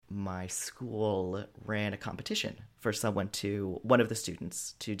my school ran a competition for one of the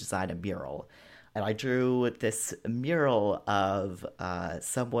students to design a mural. And I drew this mural of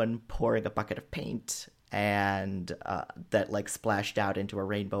someone pouring a bucket of paint and that like splashed out into a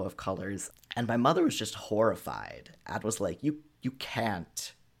rainbow of colors. And my mother was just horrified and was like, you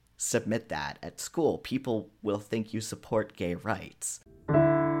can't submit that at school. People will think you support gay rights.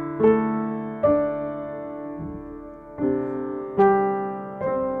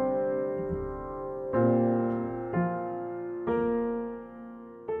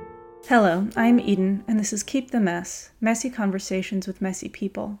 Hello, I'm Eden, and this is Keep the Mess, Messy Conversations with Messy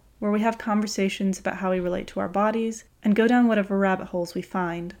People, where we have conversations about how we relate to our bodies and go down whatever rabbit holes we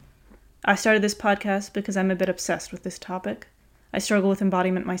find. I started this podcast because I'm a bit obsessed with this topic. I struggle with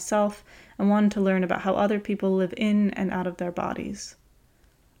embodiment myself and wanted to learn about how other people live in and out of their bodies.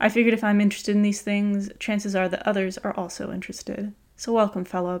 I figured if I'm interested in these things, chances are that others are also interested. So welcome,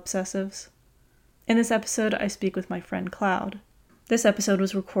 fellow obsessives. In this episode, I speak with my friend Cloud. This episode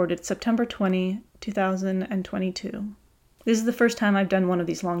was recorded September 20, 2022. This is the first time I've done one of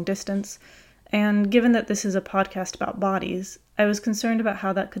these long distance, and given that this is a podcast about bodies, I was concerned about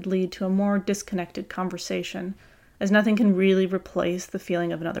how that could lead to a more disconnected conversation, as nothing can really replace the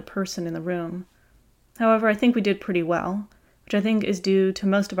feeling of another person in the room. However, I think we did pretty well, which I think is due to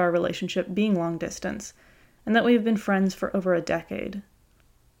most of our relationship being long distance, and that we have been friends for over a decade.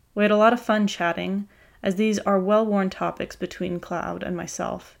 We had a lot of fun chatting, as these are well-worn topics between Cloud and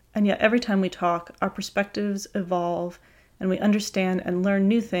myself, and yet every time we talk, our perspectives evolve, and we understand and learn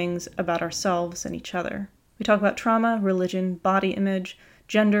new things about ourselves and each other. We talk about trauma, religion, body image,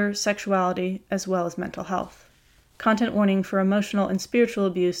 gender, sexuality, as well as mental health. Content warning for emotional and spiritual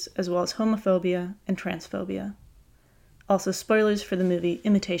abuse, as well as homophobia and transphobia. Also spoilers for the movie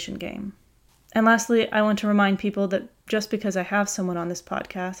Imitation Game. And lastly, I want to remind people that just because I have someone on this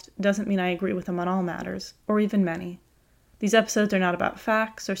podcast doesn't mean I agree with them on all matters, or even many. These episodes are not about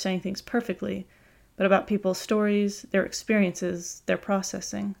facts or saying things perfectly, but about people's stories, their experiences, their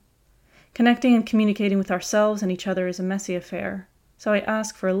processing. Connecting and communicating with ourselves and each other is a messy affair, so I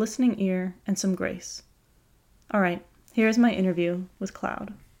ask for a listening ear and some grace. All right, here's my interview with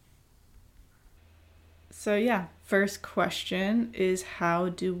Cloud. So yeah, first question is, how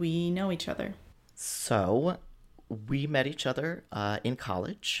do we know each other? So, we met each other in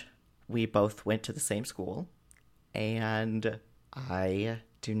college. We both went to the same school, and I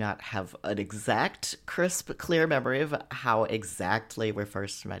do not have an exact, crisp, clear memory of how exactly we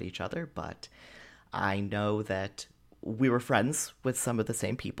first met each other, but I know that we were friends with some of the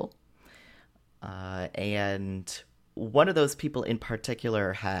same people, and one of those people in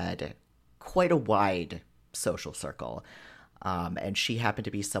particular had quite a wide social circle, and she happened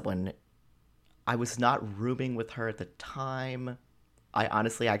to be someone. I was not rooming with her at the time. I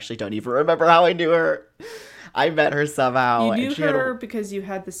honestly actually don't even remember how I knew her. I met her somehow. You knew her because you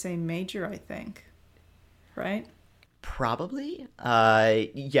had the same major, I think. Right? Probably.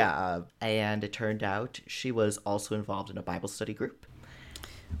 Yeah. And it turned out she was also involved in a Bible study group.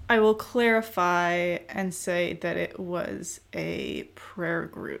 I will clarify and say that it was a prayer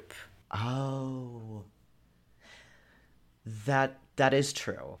group. Oh. That is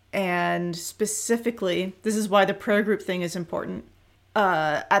true. And specifically, this is why the prayer group thing is important.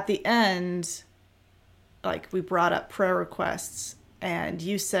 At the end, like, we brought up prayer requests, and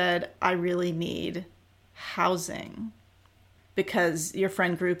you said, I really need housing, because your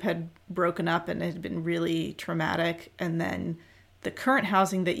friend group had broken up and it had been really traumatic, and then the current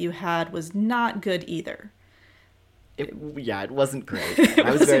housing that you had was not good either. It wasn't great.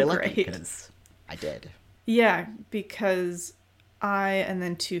 I was very lucky because I did. Yeah, because I and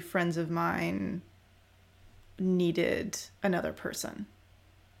then two friends of mine needed another person.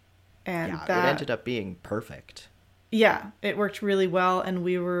 And it ended up being perfect. Yeah, it worked really well, and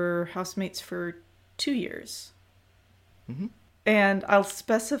we were housemates for 2 years. Mm-hmm. And I'll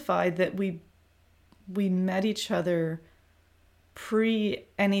specify that we met each other pre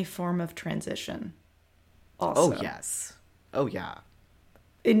any form of transition also. Oh, yes. Oh, yeah.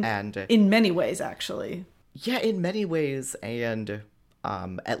 In many ways, actually. Yeah, in many ways, and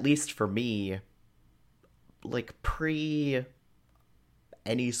at least for me, like, pre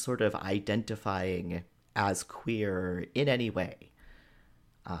any sort of identifying as queer in any way.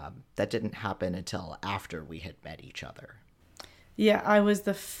 That didn't happen until after we had met each other. Yeah, I was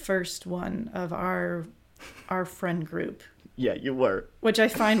the first one of our friend group. Yeah, you were. Which I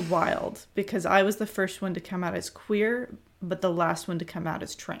find wild, because I was the first one to come out as queer, but the last one to come out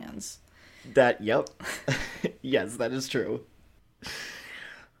as trans. Yep. Yes, that is true.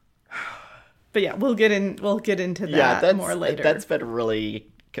 But yeah, we'll get into that more later. That's been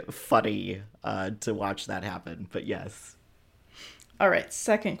really funny to watch that happen. But yes. All right,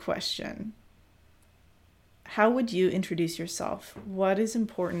 second question. How would you introduce yourself? What is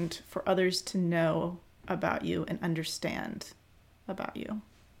important for others to know about you and understand about you?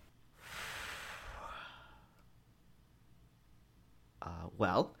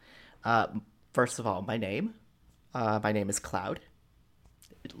 Well, first of all, my name. My name is Cloud.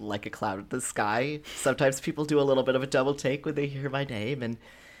 Like a cloud in the sky. Sometimes people do a little bit of a double take when they hear my name, and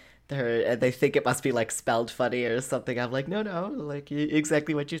they think it must be like spelled funny or something. I'm like, no, like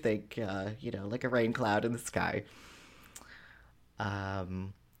exactly what you think. Like a rain cloud in the sky. I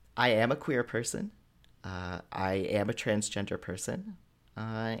am a queer person. I am a transgender person,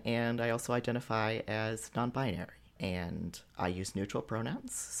 and I also identify as non-binary. And I use neutral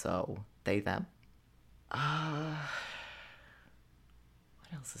pronouns, so they, them. What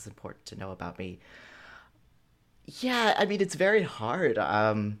else is important to know about me? Yeah, I mean, it's very hard.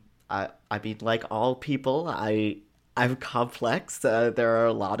 I mean, like all people, I'm complex. There are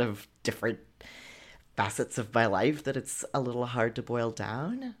a lot of different facets of my life that it's a little hard to boil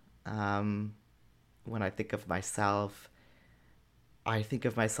down. When I think of myself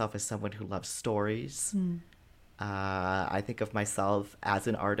as someone who loves stories. I think of myself as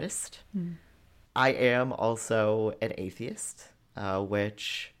an artist. I am also an atheist,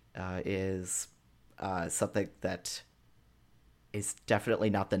 which is something that is definitely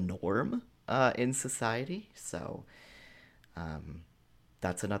not the norm in society. So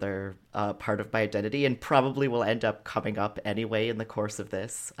that's another part of my identity, and probably will end up coming up anyway in the course of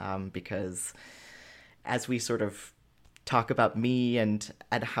this, because as we sort of talk about me and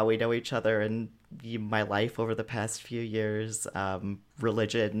how we know each other and my life over the past few years,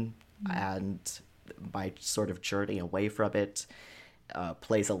 religion and my sort of journey away from it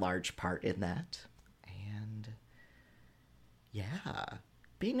plays a large part in that. And yeah,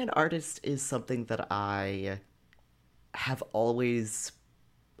 being an artist is something that I have always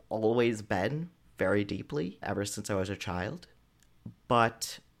been very deeply ever since I was a child,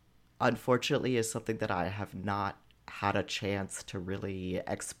 but unfortunately is something that I have not had a chance to really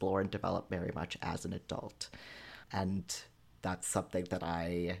explore and develop very much as an adult. And that's something that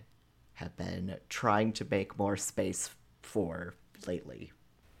I have been trying to make more space for lately.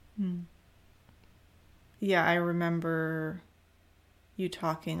 Yeah, I remember you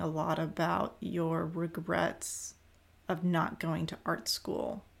talking a lot about your regrets of not going to art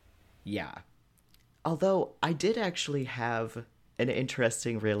school. Yeah. Although I did actually have an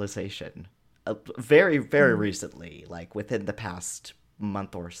interesting realization very, very recently, like within the past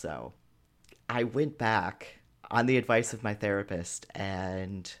month or so. I went back on the advice of my therapist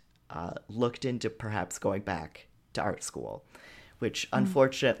and looked into perhaps going back to art school, which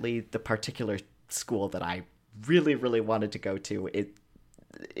unfortunately the particular school that I really, really wanted to go to, it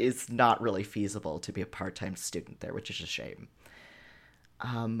is not really feasible to be a part-time student there, which is a shame.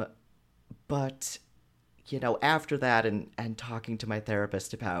 But after that and talking to my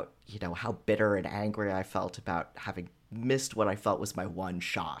therapist about, how bitter and angry I felt about having missed what I felt was my one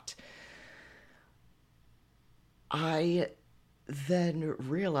shot, I then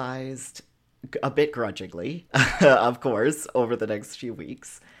realized, a bit grudgingly, of course, over the next few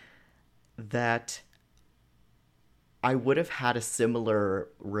weeks, that I would have had a similar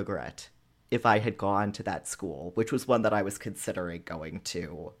regret if I had gone to that school, which was one that I was considering going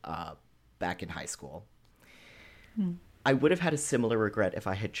to back in high school. I would have had a similar regret if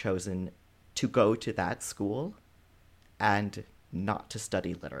I had chosen to go to that school and not to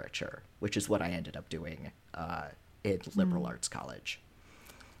study literature, which is what I ended up doing in liberal arts college.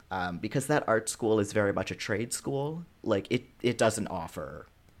 Because that art school is very much a trade school. Like, it doesn't offer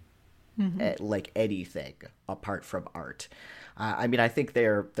like anything apart from art. I mean, I think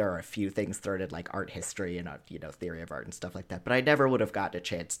there are a few things thrown in, like art history and theory of art and stuff like that, but I never would have gotten a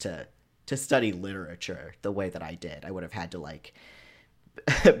chance to study literature the way that I did. I would have had to like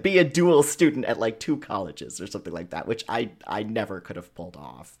be a dual student at like 2 colleges or something like that, which I never could have pulled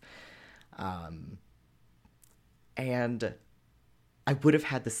off. And I would have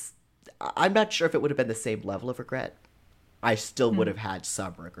had this, I'm not sure if it would have been the same level of regret. I still would have had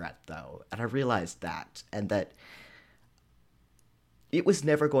some regret though. And I realized that, and that it was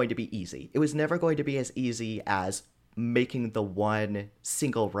never going to be easy. It was never going to be as easy as making the one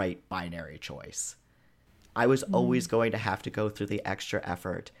single right binary choice. I was always going to have to go through the extra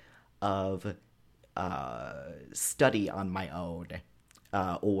effort of study on my own,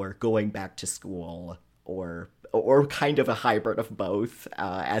 or going back to school, or kind of a hybrid of both,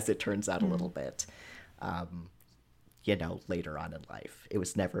 as it turns out a little bit, later on in life. It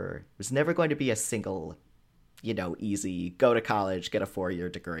was never going to be a single easy, go to college, get a 4-year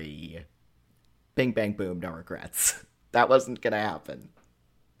degree, bing, bang, boom, no regrets. That wasn't going to happen.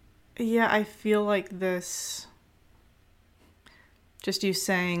 Yeah, I feel like this, just you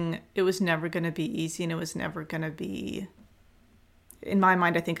saying it was never going to be easy and it was never going to be, in my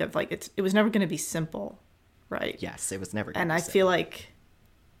mind, I think of like, it was never going to be simple, right? Yes, it was never going to be simple. And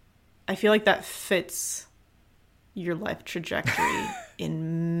I feel like that fits your life trajectory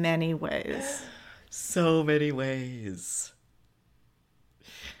in many ways. So many ways.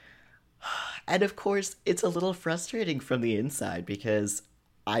 And of course, it's a little frustrating from the inside because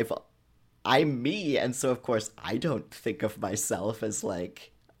I'm me, and so of course I don't think of myself as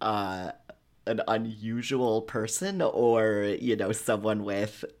like an unusual person or someone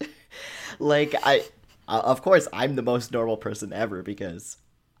with like of course I'm the most normal person ever because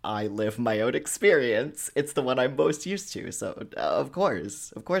I live my own experience. It's the one I'm most used to. So of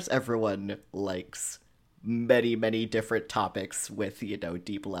course everyone likes many, many different topics with,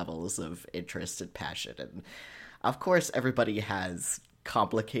 deep levels of interest and passion. And of course everybody has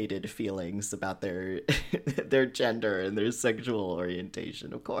complicated feelings about their their gender and their sexual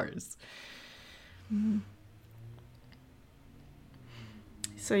orientation, of course. Mm-hmm.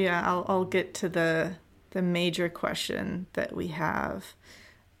 So yeah, I'll get to the major question that we have,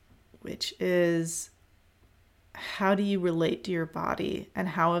 which is, how do you relate to your body, and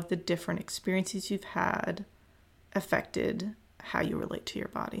how have the different experiences you've had affected how you relate to your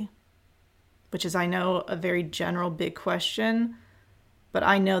body? Which is, I know, a very general big question, but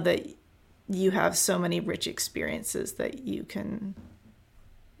I know that you have so many rich experiences that you can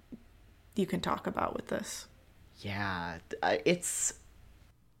talk about with this. Yeah,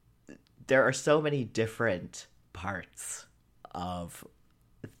 there are so many different parts of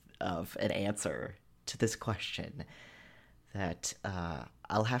an answer to this question that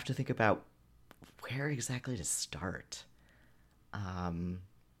I'll have to think about where exactly to start. I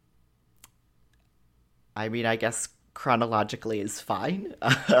mean, I guess chronologically is fine.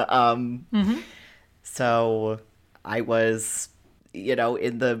 So I was,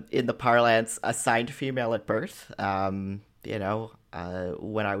 in the parlance, assigned female at birth. When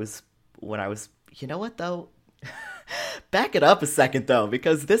I was, you know what though? Back it up a second though,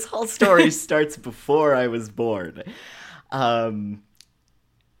 because this whole story starts before I was born. I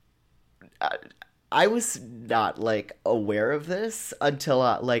was not aware of this until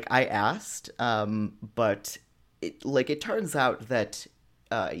I asked. But it turns out that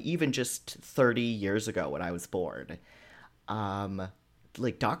even just 30 years ago when I was born,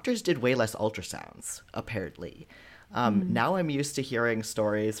 doctors did way less ultrasounds apparently. Now I'm used to hearing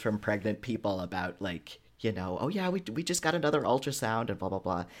stories from pregnant people about oh yeah, we just got another ultrasound and blah, blah,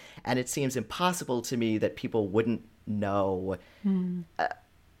 blah. And it seems impossible to me that people wouldn't know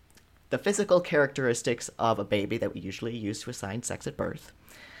the physical characteristics of a baby that we usually use to assign sex at birth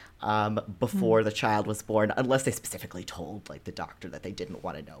before the child was born, unless they specifically told the doctor that they didn't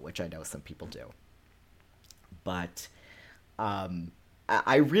want to know, which I know some people do. But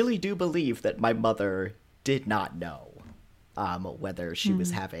I really do believe that my mother did not know whether she was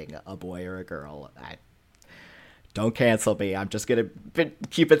having a boy or a girl. Don't cancel me. I'm just gonna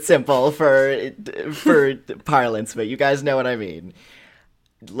keep it simple for parlance, but you guys know what I mean.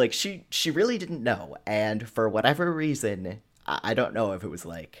 She really didn't know, and for whatever reason, I don't know if it was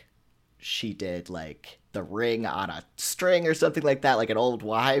she did the ring on a string or something like that, like an old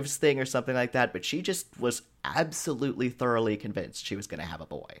wives thing or something like that, but she just was absolutely thoroughly convinced she was gonna have a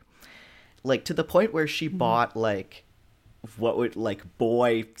boy. To the point where she bought what would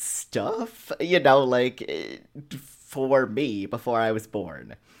boy stuff, for me before I was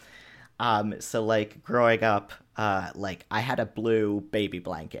born. So growing up, I had a blue baby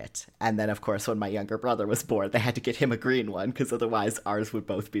blanket, and then of course when my younger brother was born, they had to get him a green one because otherwise ours would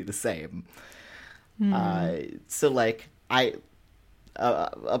both be the same. So I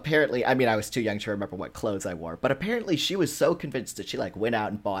apparently, I mean, I was too young to remember what clothes I wore, but apparently she was so convinced that she went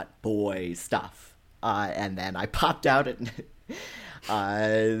out and bought boy stuff. And then I popped out and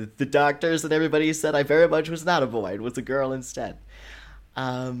the doctors and everybody said I very much was not a boy. It was a girl instead.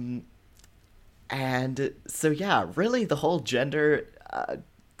 And so, yeah, really the whole gender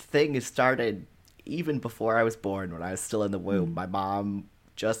thing started even before I was born, when I was still in the womb. My mom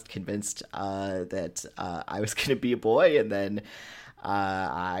just convinced that I was going to be a boy, and then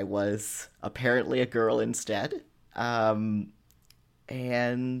I was apparently a girl instead. And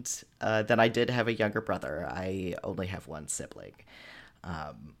then I did have a younger brother. I only have one sibling,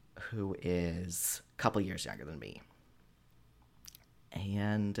 who is a couple years younger than me.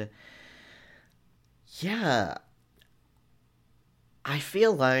 And yeah, I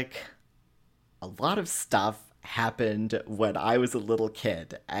feel like a lot of stuff happened when I was a little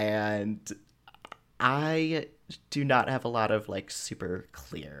kid, and I do not have a lot of like super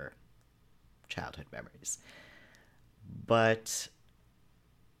clear childhood memories. But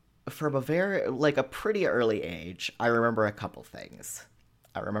from a pretty early age, I remember a couple things.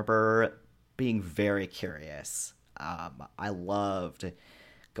 I remember being very curious. I loved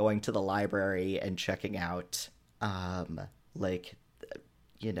going to the library and checking out, like,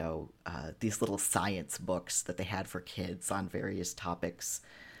 these little science books that they had for kids on various topics.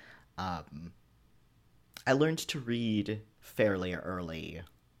 I learned to read fairly early,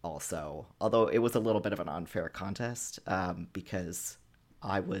 also, although it was a little bit of an unfair contest, because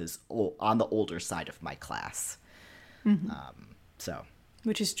I was on the older side of my class. So,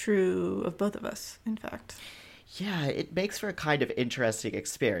 which is true of both of us, in fact. Yeah, it makes for a kind of interesting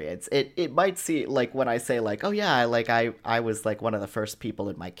experience. It might seem like when I say like, oh yeah, like I was like one of the first people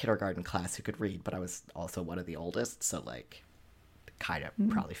in my kindergarten class who could read, but I was also one of the oldest, so like kind of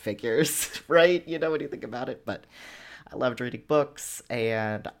probably figures, right? You know, when you think about it. But I loved reading books,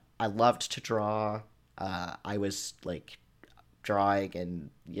 and I loved to draw. I was like drawing and,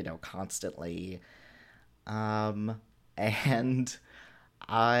 constantly. And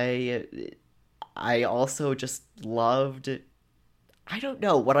I also just loved, I don't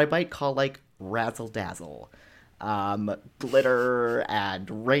know, what I might call like razzle dazzle. Glitter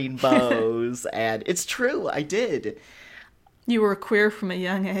and rainbows, and it's true, I did. You were queer from a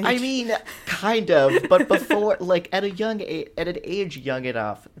young age. I mean, kind of, but before, like, at an age young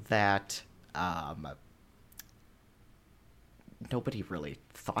enough that nobody really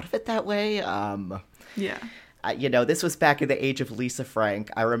thought of it that way. Yeah. This was back in the age of Lisa Frank.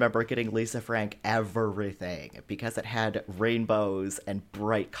 I remember getting Lisa Frank everything because it had rainbows and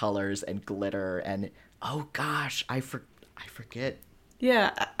bright colors and glitter and, oh gosh, I forget.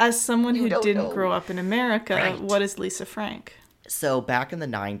 Yeah, as someone who didn't grow up in America, right. What is Lisa Frank? So back in the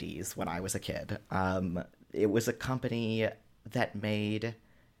 90s when I was a kid, it was a company that made...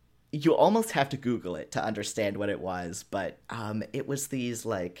 You almost have to Google it to understand what it was, but it was these,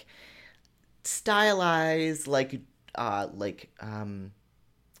 like, stylized,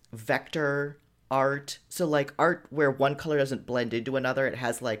 vector art. So, like, art where one color doesn't blend into another. It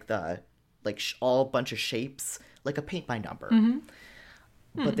has, like, all bunch of shapes, like a paint by number. Mm-hmm.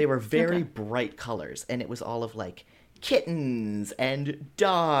 But they were very bright colors, and it was all of, like, kittens and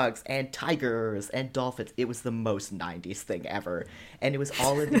dogs and tigers and dolphins. It was the most 90s thing ever. And it was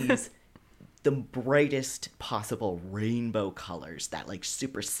all of these, the brightest possible rainbow colors that, like,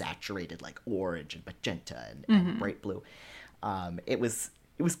 super saturated, like orange and magenta and bright blue. It was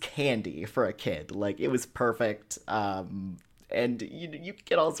candy for a kid. Like, it was perfect. And you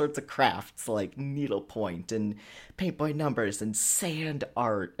get all sorts of crafts like needlepoint and paint by numbers and sand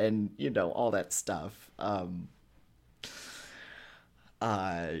art and, all that stuff.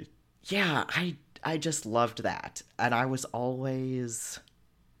 I just loved that. And I was always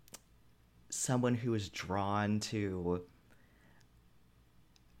someone who was drawn to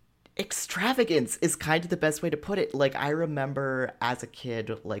extravagance is kind of the best way to put it. Like, I remember as a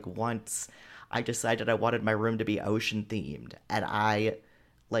kid, like, once I decided I wanted my room to be ocean themed, and I,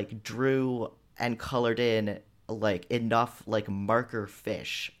 like, drew and colored in, like, enough, like, marker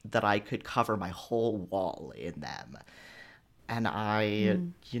fish that I could cover my whole wall in them. And I,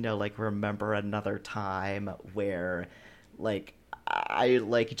 like, remember another time where, like, I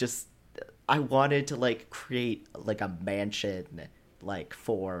wanted to, like, create, like, a mansion, like,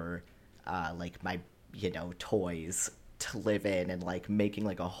 for, like, my, toys to live in, and, like, making,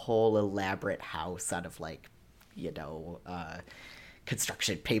 like, a whole elaborate house out of, like,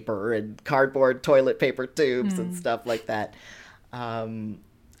 construction paper and cardboard toilet paper tubes and stuff like that.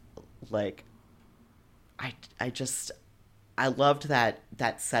 Like, I loved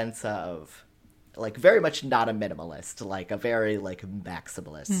that sense of, like, very much not a minimalist, like a very, like,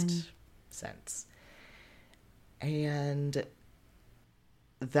 maximalist sense. And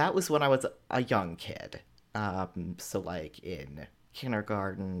that was when I was a young kid. So, like, in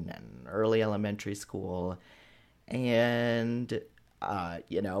kindergarten and early elementary school. And,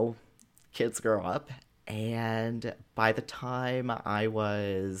 kids grow up. And by the time I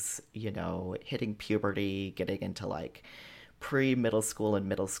was, hitting puberty, getting into, like, pre-middle school and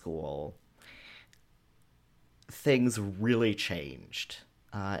middle school, things really changed.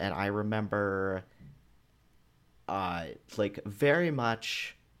 And I remember, like, very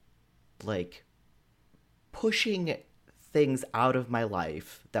much, like, pushing things out of my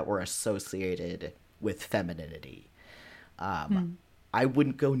life that were associated with femininity. I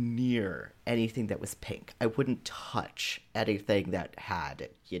wouldn't go near anything that was pink. I wouldn't touch anything that had,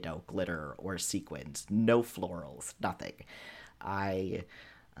 glitter or sequins. No florals, nothing. I,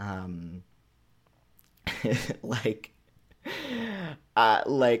 like,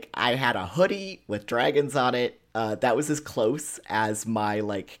 I had a hoodie with dragons on it. That was as close as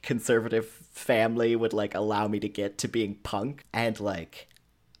my, conservative family would, allow me to get to being punk. And,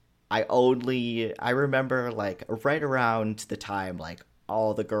 I remember, right around the time,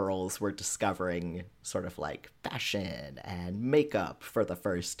 all the girls were discovering sort of, fashion and makeup for the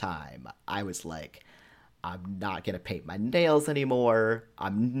first time. I was like, I'm not going to paint my nails anymore.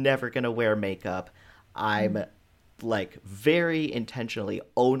 I'm never going to wear makeup. I'm, very intentionally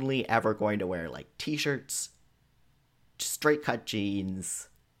only ever going to wear, t-shirts, straight cut jeans,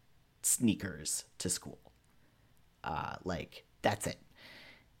 sneakers to school. That's it.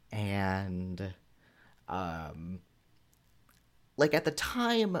 And, at the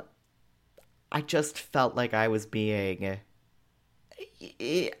time, I just felt like I was being...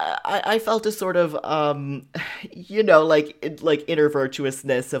 I felt a sort of, inner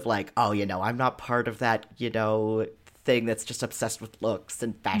virtuousness of I'm not part of that, thing that's just obsessed with looks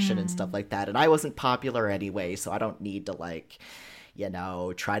and fashion and stuff like that. And I wasn't popular anyway, so I don't need to,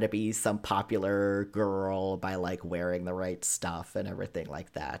 try to be some popular girl by, wearing the right stuff and everything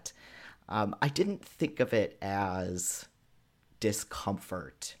like that. I didn't think of it as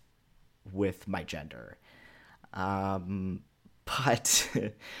discomfort with my gender. But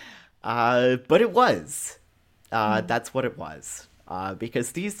it was. That's what it was.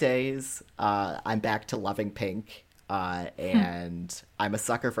 Because these days, I'm back to loving pink, and I'm a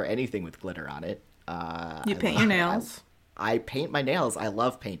sucker for anything with glitter on it. You paint your nails? I paint my nails. I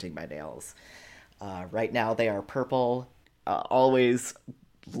love painting my nails. Right now, they are purple. Always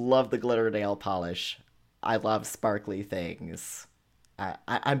love the glitter nail polish. I love sparkly things.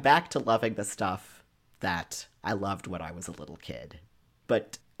 I'm back to loving the stuff that I loved when I was a little kid.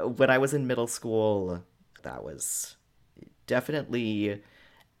 But when I was in middle school, that was definitely,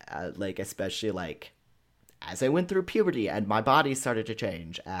 especially, as I went through puberty and my body started to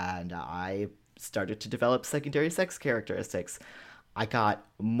change and I started to develop secondary sex characteristics, I got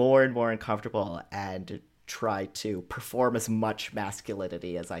more and more uncomfortable and tried to perform as much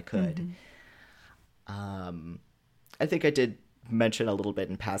masculinity as I could. I think I did mention a little bit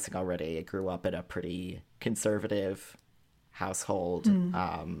in passing already. I grew up in a pretty conservative household.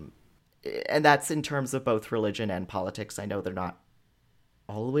 And that's in terms of both religion and politics. I know they're not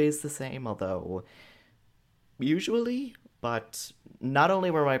always the same, although usually, but not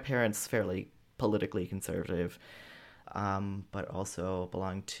only were my parents fairly politically conservative, but also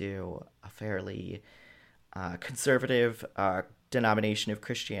belonged to a fairly conservative denomination of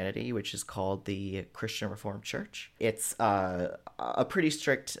Christianity, which is called the Christian Reformed Church. It's a pretty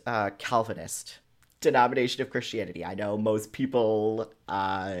strict Calvinist denomination of Christianity. I know most people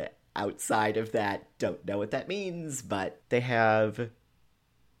outside of that don't know what that means, but they have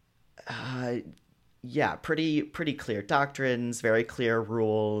pretty clear doctrines, very clear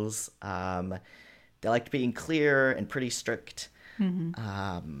rules. They liked being clear and pretty strict.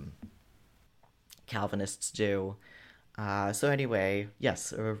 Calvinists do. So anyway,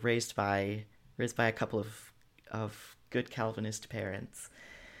 yes, raised by a couple of good Calvinist parents.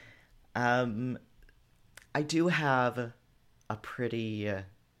 I do have a pretty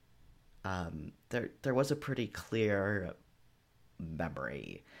there was a pretty clear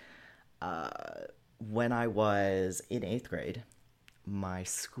memory. When I was in 8th grade, my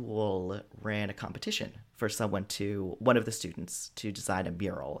school ran a competition for one of the students to design a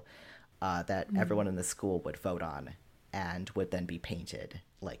mural that everyone in the school would vote on and would then be painted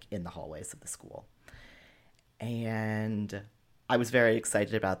in the hallways of the school. And I was very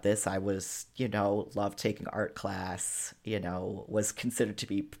excited about this. I was, loved taking art class, was considered to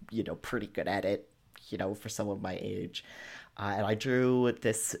be, pretty good at it, for someone my age. And I drew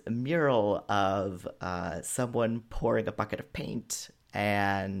this mural of someone pouring a bucket of paint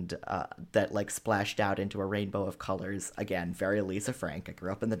and that splashed out into a rainbow of colors. Again, very Lisa Frank. I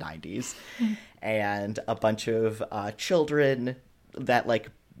grew up in the 90s. And a bunch of children that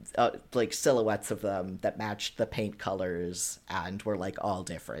silhouettes of them that matched the paint colors and were all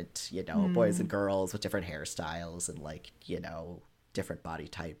different, boys and girls with different hairstyles and different body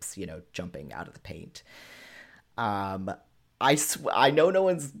types, jumping out of the paint. I know no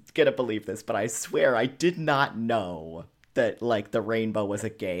one's gonna believe this, but I swear I did not know that the rainbow was a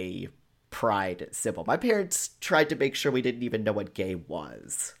gay pride symbol. My parents tried to make sure we didn't even know what gay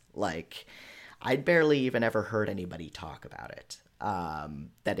was. I'd barely even ever heard anybody talk about it.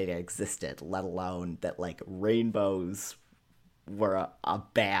 That it existed, let alone that rainbows were a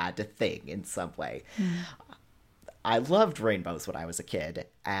bad thing in some way. I loved rainbows when I was a kid,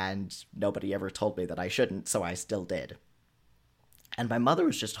 and nobody ever told me that I shouldn't, so I still did. And my mother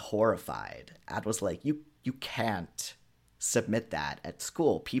was just horrified and was like, you can't submit that at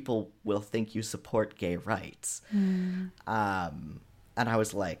school. People will think you support gay rights. And I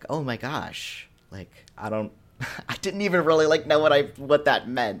was like, oh my gosh, like, I didn't even really like know what that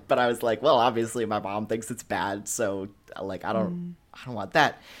meant, but I was like, well, obviously my mom thinks it's bad, so like, I don't want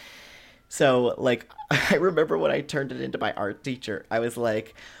that. So like, I remember when I turned it into my art teacher, I was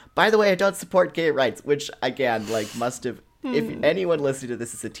like, by the way, I don't support gay rights, which again, like, must have, if anyone listening to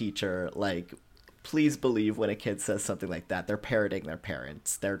this is a teacher, like, please believe when a kid says something like that, they're parroting their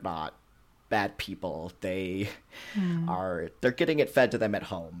parents. They're not bad people. They're getting it fed to them at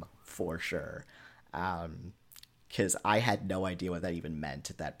home, for sure. Because I had no idea what that even meant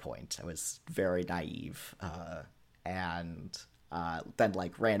at that point. I was very naive, and then,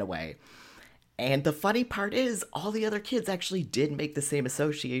 like, ran away. And the funny part is, all the other kids actually did make the same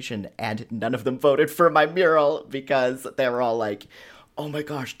association, and none of them voted for my mural because they were all like, oh my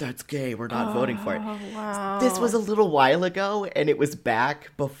gosh, that's gay, we're not voting for it. Wow. This was a little while ago, and it was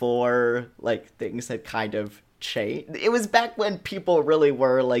back before, like, things had kind of changed. It was back when people really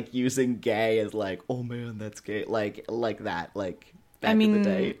were, like, using gay as, like, oh man, that's gay, like that, like, back in the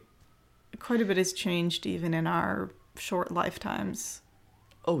day. Quite a bit has changed even in our short lifetimes.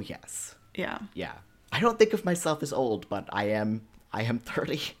 Oh, yes. Yeah. Yeah. I don't think of myself as old, but I am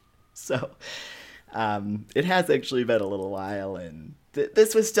 30. So, it has actually been a little while, and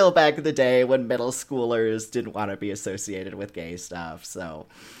this was still back in the day when middle schoolers didn't want to be associated with gay stuff, so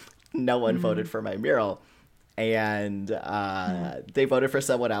no one voted for my mural. And they voted for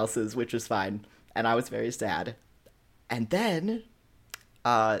someone else's, which was fine, and I was very sad. And then,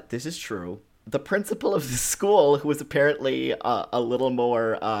 this is true, the principal of the school, who was apparently a little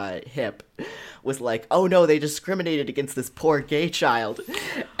more hip, was like, oh no, they discriminated against this poor gay child.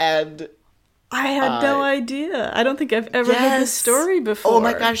 And I had no idea. I don't think I've ever heard this story before. Oh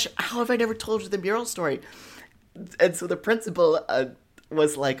my gosh, how have I never told you the mural story? And so the principal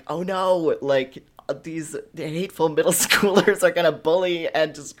was like, oh no, like, these hateful middle schoolers are gonna bully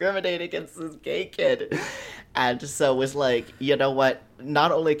and discriminate against this gay kid. And so was like, you know what?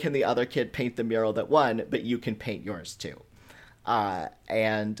 Not only can the other kid paint the mural that won, but you can paint yours too.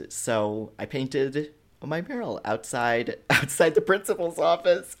 And so I painted my mural outside the principal's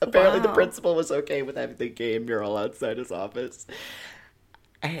office. Apparently the principal was okay with having the gay mural outside his office.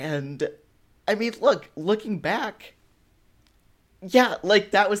 And I mean, looking back, yeah,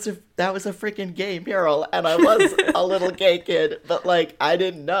 like, that was a freaking gay mural, and I was a little gay kid, but, like, I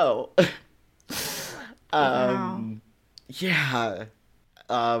didn't know. Wow. Yeah.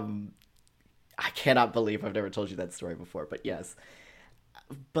 I cannot believe I've never told you that story before, but yes.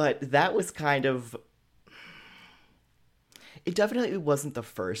 But that was kind of... It definitely wasn't the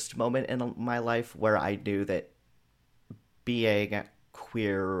first moment in my life where I knew that being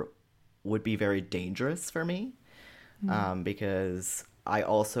queer would be very dangerous for me. Because I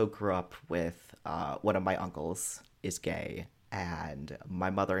also grew up with one of my uncles is gay, and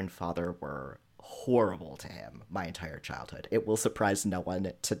my mother and father were horrible to him my entire childhood. It will surprise no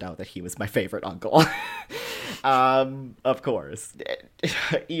one to know that he was my favorite uncle. Of course.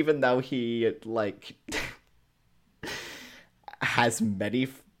 Even though he, like, has many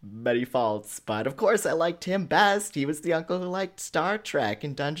faults, but of course I liked him best. He was the uncle who liked Star Trek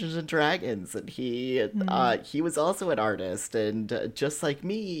and Dungeons and Dragons, and he was also an artist, and just like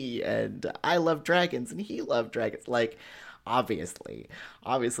me, and I love dragons and he loved dragons. Like, obviously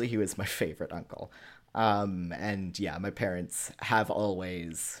he was my favorite uncle. And yeah, my parents have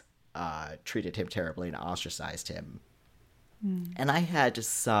always treated him terribly and ostracized him. And I had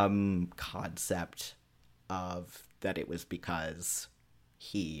some concept of that it was because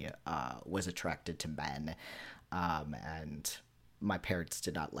he was attracted to men, and my parents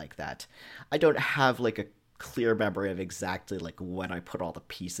did not like that. I don't have, like, a clear memory of exactly, like, when I put all the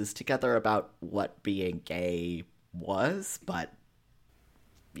pieces together about what being gay was, but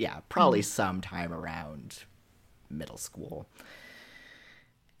yeah, probably sometime around middle school.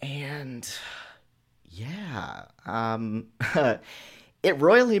 And yeah, it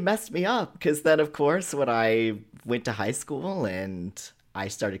royally messed me up, because then, of course, when I went to high school and I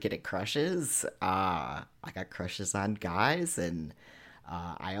started getting crushes, I got crushes on guys, and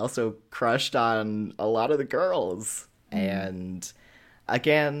I also crushed on a lot of the girls. And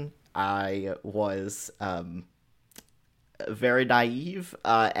again, I was very naive,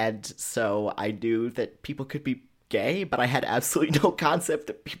 and so I knew that people could be gay, but I had absolutely no concept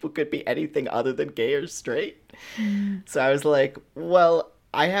that people could be anything other than gay or straight. So I was like, well,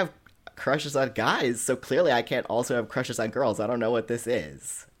 I have crushes on guys, so clearly I can't also have crushes on girls. I don't know what this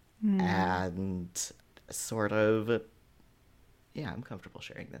is. And sort of, yeah, I'm comfortable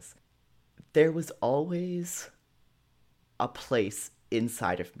sharing this. There was always a place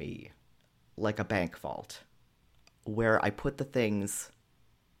inside of me, like a bank vault, where I put the things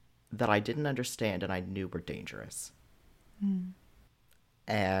that I didn't understand and I knew were dangerous.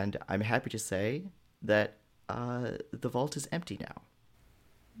 And I'm happy to say that the vault is empty now.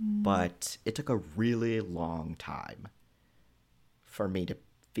 But it took a really long time for me to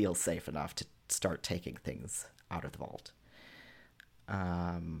feel safe enough to start taking things out of the vault.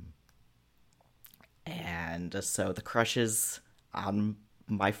 And so the crushes on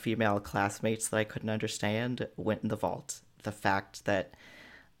my female classmates that I couldn't understand went in the vault. The fact that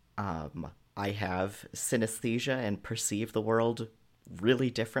I have synesthesia and perceive the world really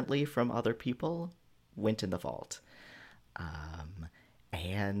differently from other people went in the vault.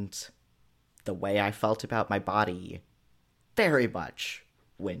 And the way I felt about my body very much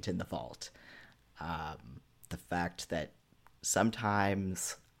went in the vault. The fact that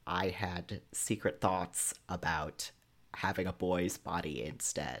sometimes I had secret thoughts about having a boy's body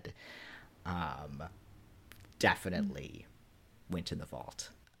instead definitely went in the vault.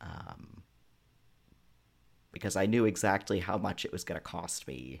 Because I knew exactly how much it was going to cost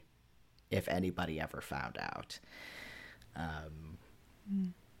me if anybody ever found out.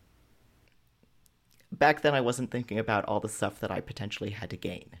 Back then, I wasn't thinking about all the stuff that I potentially had to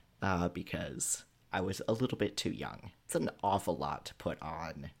gain because I was a little bit too young. It's an awful lot to put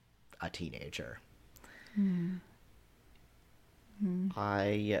on a teenager.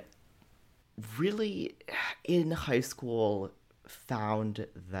 I really, in high school, found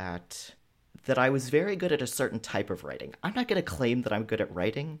that I was very good at a certain type of writing. I'm not going to claim that I'm good at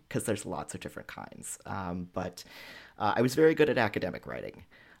writing because there's lots of different kinds, but I was very good at academic writing.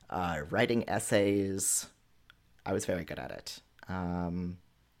 Writing essays, I was very good at it. And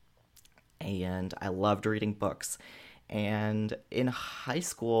I loved reading books. And in high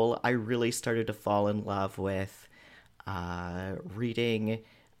school, I really started to fall in love with reading,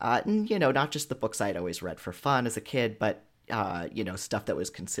 not just the books I'd always read for fun as a kid, but, stuff that was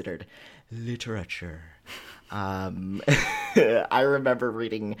considered literature. I remember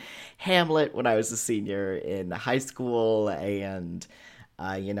reading Hamlet when I was a senior in high school and,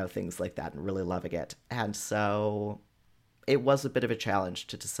 things like that and really loving it. And so it was a bit of a challenge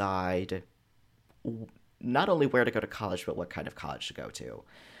to decide not only where to go to college, but what kind of college to go to.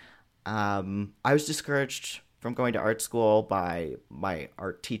 I was discouraged from going to art school by my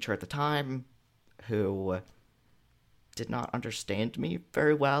art teacher at the time, who did not understand me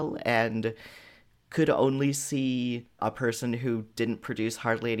very well and could only see a person who didn't produce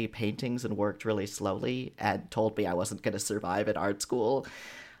hardly any paintings and worked really slowly, and told me I wasn't going to survive at art school.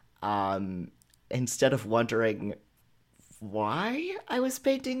 Instead of wondering why I was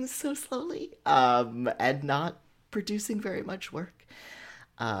painting so slowly and not producing very much work,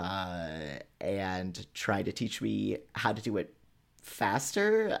 and trying to teach me how to do it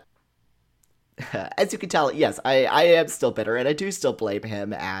faster. As you can tell, yes, I am still bitter, and I do still blame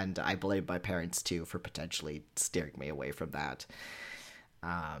him, and I blame my parents, too, for potentially steering me away from that.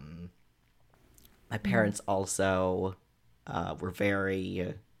 My parents also were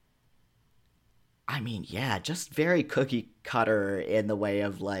very... just very cookie-cutter in the way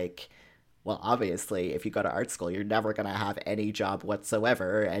of, well, obviously, if you go to art school, you're never going to have any job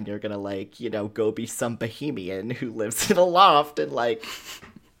whatsoever, and you're going to, go be some bohemian who lives in a loft and,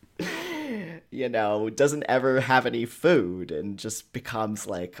 doesn't ever have any food and just becomes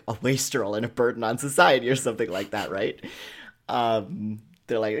a wastrel and a burden on society or something like that, right?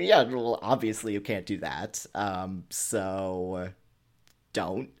 They're like, yeah, well, obviously you can't do that. So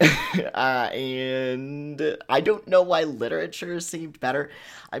don't. And I don't know why literature seemed better.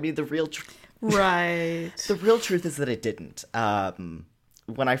 I mean, the real Right. The real truth is that it didn't.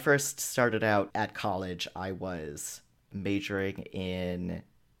 When I first started out at college, I was majoring in...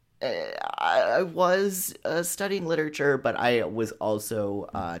 I was studying literature, but I was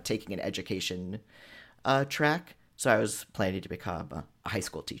also taking an education track. So I was planning to become a high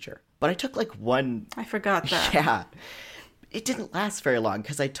school teacher. But I took one... I forgot that. Yeah. It didn't last very long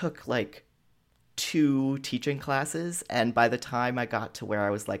because I took 2 teaching classes. And by the time I got to where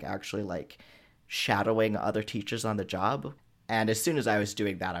I was actually shadowing other teachers on the job. And as soon as I was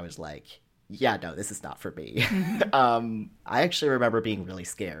doing that, I was like, yeah, no, this is not for me. I actually remember being really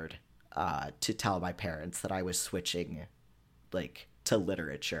scared to tell my parents that I was switching to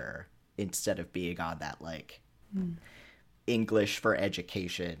literature instead of being on that English for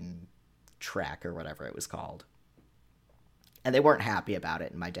Education track or whatever it was called. And they weren't happy about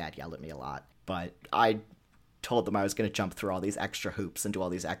it, and my dad yelled at me a lot. But I told them I was going to jump through all these extra hoops and do all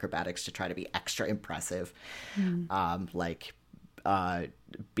these acrobatics to try to be extra impressive.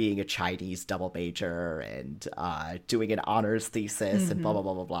 Being a Chinese double major and doing an honors thesis and blah, blah,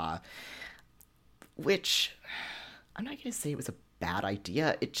 blah, blah, blah. Which, I'm not going to say it was a bad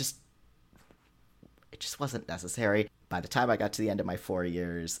idea. It just wasn't necessary. By the time I got to the end of my 4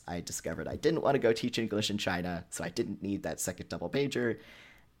 years, I discovered I didn't want to go teach English in China, so I didn't need that second double major.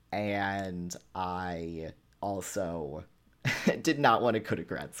 And I also did not want to go to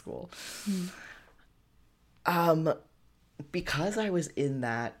grad school. Because I was in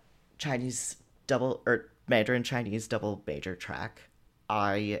that Mandarin Chinese double major track,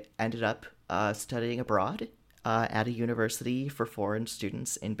 I ended up studying abroad at a university for foreign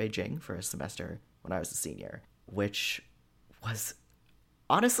students in Beijing for a semester when I was a senior, which was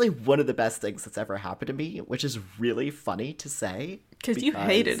honestly one of the best things that's ever happened to me, which is really funny to say. Because you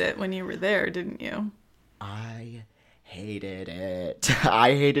hated it when you were there, didn't you? I hated it.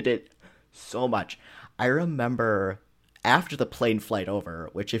 I hated it so much. I remember after the plane flight over,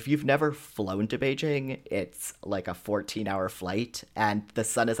 which if you've never flown to Beijing, it's like a 14-hour flight, and the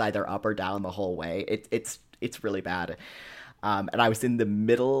sun is either up or down the whole way. It's really bad. And I was in the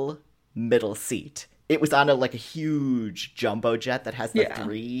middle seat. It was on a huge jumbo jet that has the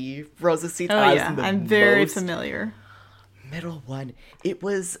 3 rows of seats. Oh, yeah. I'm very familiar. Middle one. It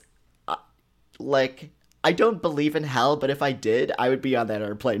was I don't believe in hell, but if I did, I would be on that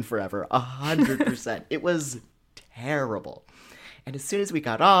airplane forever. 100%. It was terrible. And as soon as we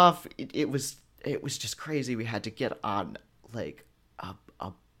got off, it was just crazy. We had to get on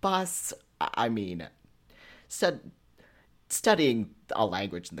a bus. I mean, studying a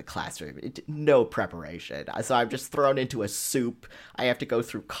language in the classroom, no preparation. So I'm just thrown into a soup. I have to go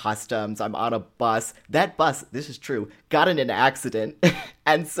through customs. I'm on a bus. That bus, this is true, got in an accident.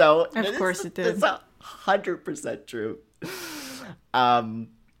 And so... Of course it did. It's 100% true.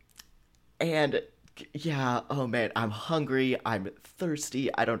 And yeah, oh man, I'm hungry. I'm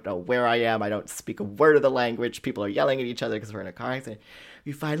thirsty. I don't know where I am. I don't speak a word of the language. People are yelling at each other because we're in a car accident.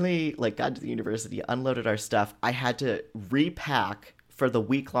 We finally got to the university, unloaded our stuff. I had to repack for the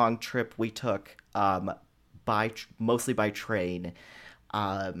week-long trip we took, mostly by train,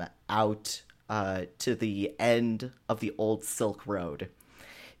 out to the end of the old Silk Road.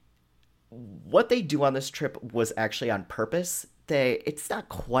 What they do on this trip was actually on purpose. It's not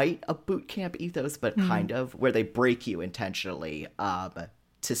quite a boot camp ethos, but kind of, where they break you intentionally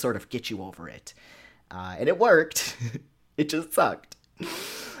to sort of get you over it. And it worked. It just sucked.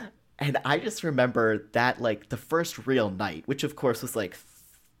 And I just remember that, the first real night, which of course was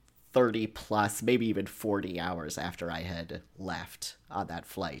 30 plus, maybe even 40 hours after I had left on that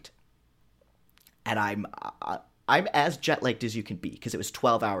flight. And I'm as jet-lagged as you can be, because it was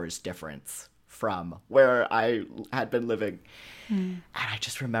 12 hours difference from where I had been living. And I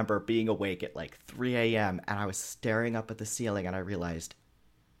just remember being awake at 3 a.m. and I was staring up at the ceiling, and I realized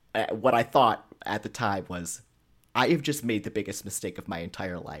what I thought at the time was, I have just made the biggest mistake of my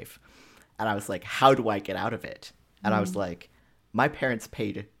entire life. And I was like, how do I get out of it? And I was like, my parents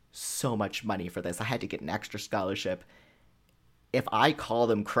paid so much money for this. I had to get an extra scholarship. If I call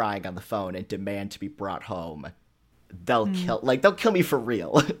them crying on the phone and demand to be brought home, they'll kill me for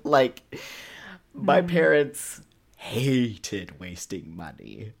real. My parents hated wasting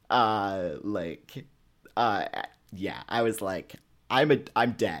money. Yeah, I was like,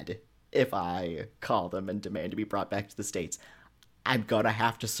 I'm dead. If I call them and demand to be brought back to the States, I'm gonna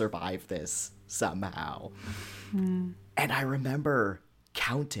have to survive this somehow. And I remember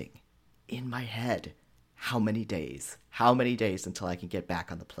counting in my head how many days until I can get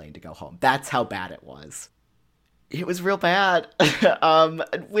back on the plane to go home. That's how bad it was. It was real bad.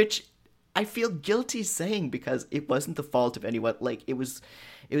 Which I feel guilty saying, because it wasn't the fault of anyone. It was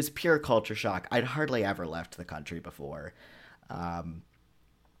pure culture shock. I'd hardly ever left the country before.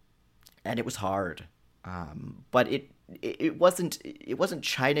 And it was hard. But it wasn't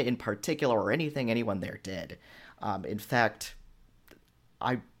China in particular or anything anyone there did. In fact,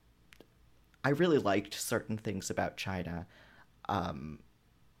 I really liked certain things about China.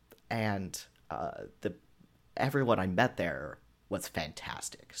 And everyone I met there was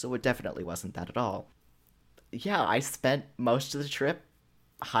fantastic. So it definitely wasn't that at all. Yeah, I spent most of the trip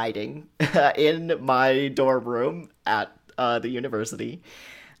hiding in my dorm room at the university.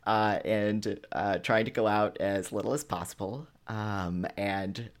 And trying to go out as little as possible,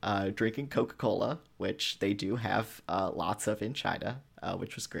 and drinking Coca-Cola, which they do have lots of in China,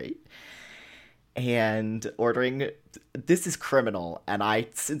 which was great. and ordering. This is criminal, and I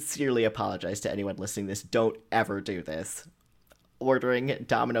sincerely apologize to anyone listening to this. Don't ever do this. Ordering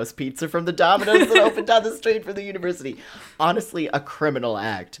Domino's pizza from the Domino's that opened down the street from the university. Honestly, a criminal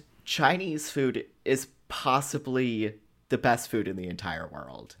act. Chinese food is possibly the best food in the entire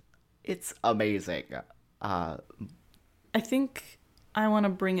world. It's amazing. I think I want to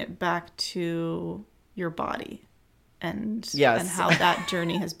bring it back to your body and how that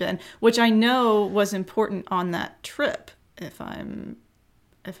journey has been, which I know was important on that trip. It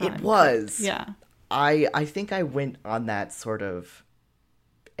was. Yeah. I think I went on that sort of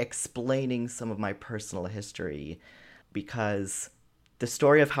explaining some of my personal history because the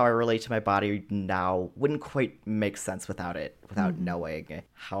story of how I relate to my body now wouldn't quite make sense without knowing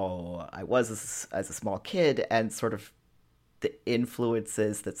how I was as a small kid and sort of the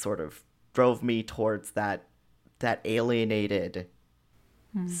influences that sort of drove me towards that alienated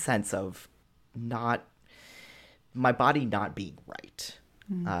sense of my body not being right.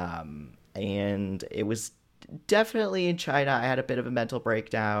 And it was definitely in China. I had a bit of a mental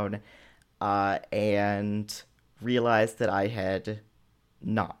breakdown and realized that I had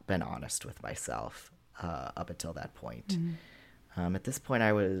not been honest with myself up until that point. At this point,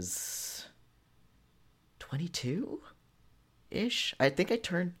 I was 22-ish. I think I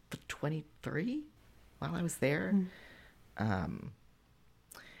turned 23 while I was there.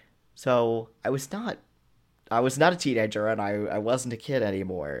 So I was not a teenager, and I wasn't a kid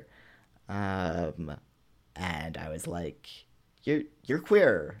anymore. And I was like, you're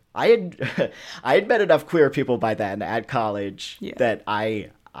queer. I had met enough queer people by then at college that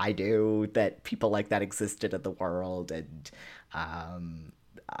I knew that people like that existed in the world, and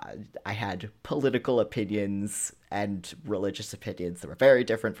I had political opinions and religious opinions that were very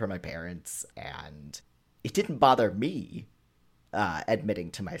different from my parents, and it didn't bother me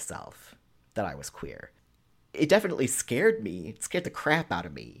admitting to myself that I was queer. It definitely scared me. It scared the crap out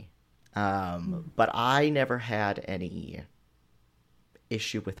of me. But I never had any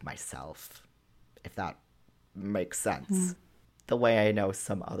issue with myself, if that makes sense. The way I know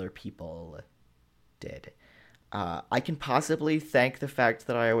some other people did. I can possibly thank the fact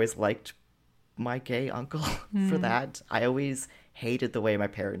that I always liked my gay uncle for that. I always hated the way my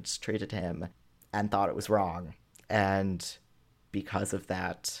parents treated him and thought it was wrong. And because of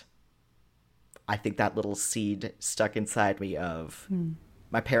that, I think that little seed stuck inside me of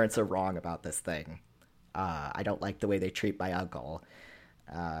my parents are wrong about this thing. I don't like the way they treat my uncle.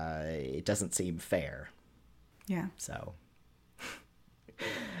 It doesn't seem fair. Yeah. So,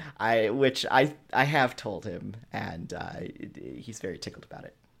 I have told him, and he's very tickled about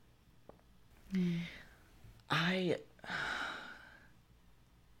it.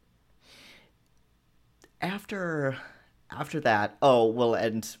 After that,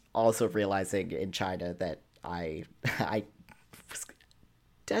 and also realizing in China that I was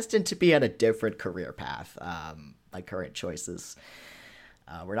destined to be on a different career path. My current choices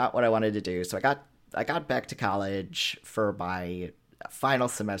were not what I wanted to do, so I got back to college for my final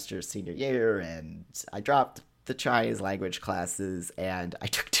semester senior year, and I dropped the Chinese language classes, and I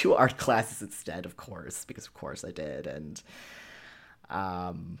took 2 art classes instead, of course, because of course I did, and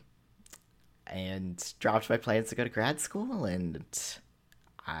dropped my plans to go to grad school, and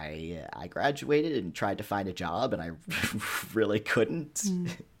I graduated and tried to find a job, and I really couldn't.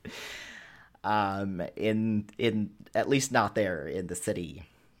 In at least not there in the city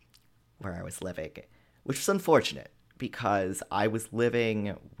where I was living, which was unfortunate because I was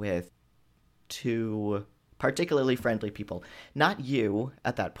living with 2 particularly friendly people. Not you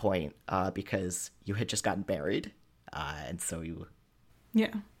at that point, because you had just gotten married, and so you...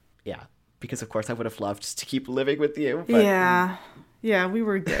 Yeah, because of course I would have loved to keep living with you. But Yeah, we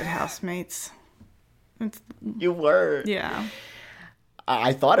were good housemates. You were. Yeah.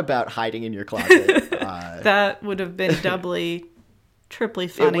 I thought about hiding in your closet. That would have been doubly, triply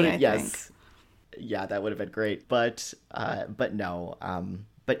funny, I think. Yeah, that would have been great. But no.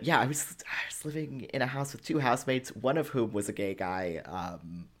 But yeah, I was living in a house with 2 housemates, one of whom was a gay guy,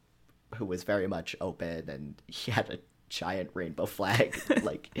 who was very much open, and he had a giant rainbow flag,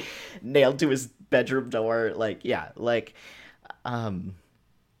 like, nailed to his bedroom door.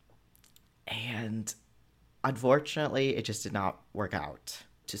 And unfortunately, it just did not work out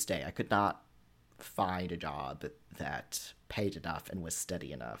to stay. I could not find a job that paid enough and was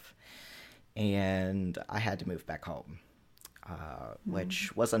steady enough. And I had to move back home,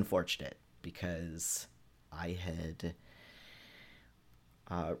 which was unfortunate because I had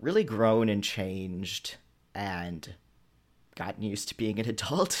really grown and changed and gotten used to being an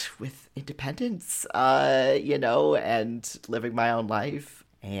adult with independence, and living my own life.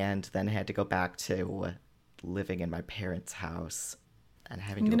 and then had to go back to living in my parents' house and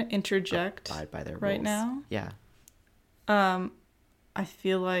having I'm to going to interject abide by their right rules. now. Yeah. I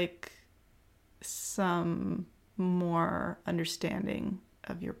feel like some more understanding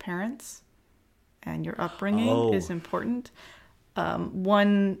of your parents and your upbringing is important.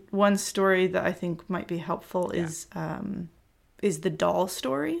 One story that I think might be helpful is the doll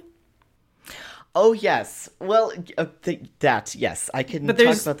story. Oh, yes. Well, yes, I can But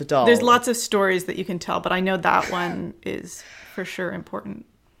talk about the doll. There's lots of stories that you can tell, but I know that one is for sure important.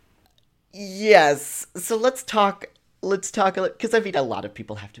 Yes. So let's talk, because I mean, a lot of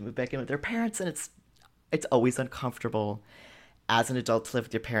people have to move back in with their parents, and it's always uncomfortable as an adult to live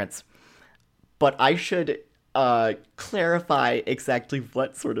with your parents. But I should clarify exactly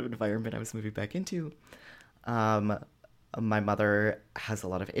what sort of environment I was moving back into. My mother has a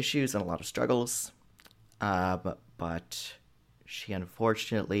lot of issues and a lot of struggles, but she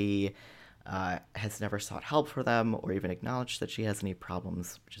unfortunately has never sought help for them or even acknowledged that she has any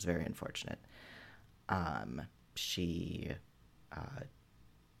problems, which is very unfortunate. She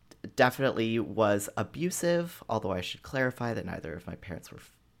definitely was abusive, although I should clarify that neither of my parents were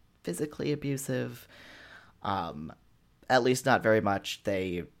physically abusive. At least not very much.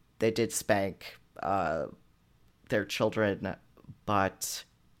 They did spank their children, but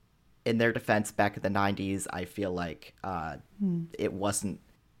in their defense, back in the 90s, I feel like it wasn't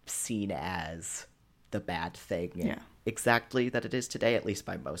seen as the bad thing exactly that it is today, at least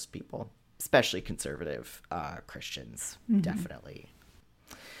by most people, especially conservative Christians, definitely.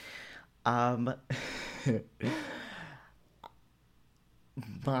 My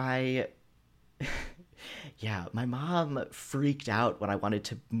mom freaked out when I wanted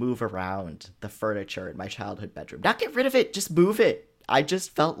to move around the furniture in my childhood bedroom. Not get rid of it, just move it. I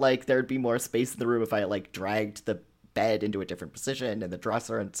just felt like there'd be more space in the room if I like dragged the bed into a different position and the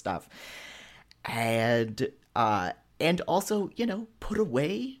dresser and stuff. And also, put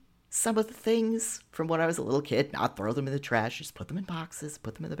away some of the things from when I was a little kid, not throw them in the trash, just put them in boxes,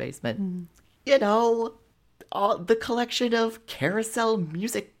 put them in the basement. All the collection of carousel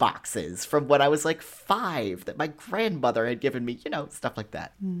music boxes from when I was like 5 that my grandmother had given me, stuff like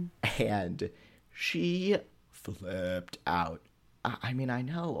that. And she flipped out. I mean, I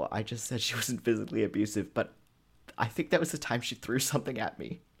know I just said she wasn't physically abusive, but I think that was the time she threw something at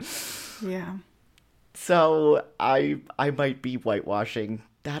me. Yeah. So I might be whitewashing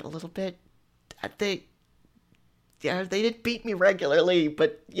that a little bit. They didn't beat me regularly,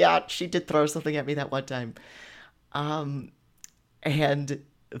 but yeah, she did throw something at me that one time. And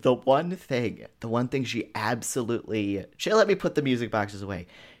the one thing she let me put the music boxes away.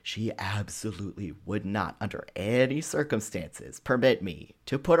 She absolutely would not, under any circumstances, permit me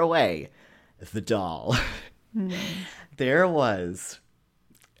to put away the doll. There was,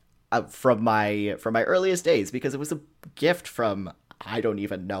 from my earliest days, because it was a gift from I don't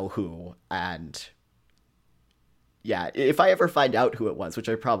even know who, and yeah, if I ever find out who it was, which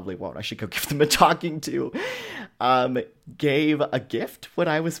I probably won't, I should go give them a talking to, gave a gift when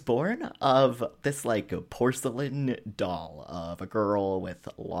I was born of this, like, porcelain doll of a girl with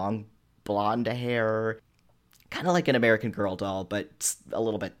long blonde hair, kind of like an American Girl doll, but a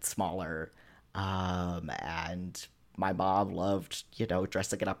little bit smaller. And my mom loved,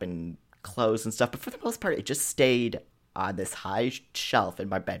 dressing it up in clothes and stuff, but for the most part, it just stayed on this high shelf in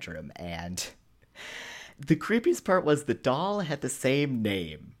my bedroom, and the creepiest part was the doll had the same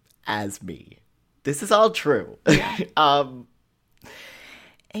name as me. This is all true. Yeah.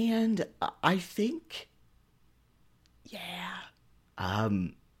 And I think,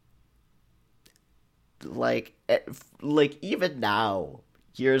 like even now,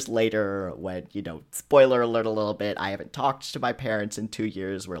 years later, when, spoiler alert a little bit, I haven't talked to my parents in 2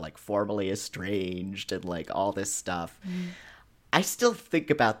 years, we're, like, formally estranged and, like, all this stuff. I still think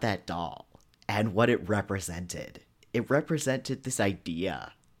about that doll and what it represented. It represented this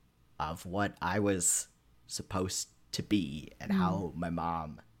idea of what I was supposed to be and how my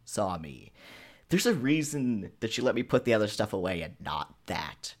mom saw me. There's a reason that she let me put the other stuff away and not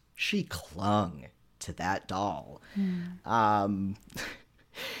that. She clung to that doll.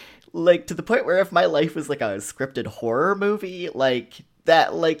 Like, to the point where if my life was like a scripted horror movie, like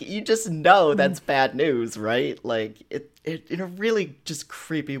that, like, you just know that's bad news, right? Like, it in a really just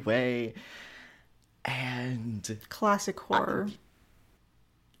creepy way. And Classic horror.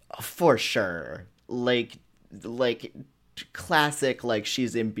 For sure. Like classic, like,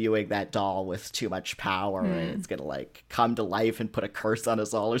 she's imbuing that doll with too much power and it's gonna, like, come to life and put a curse on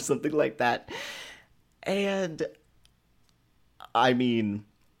us all or something like that. And I mean,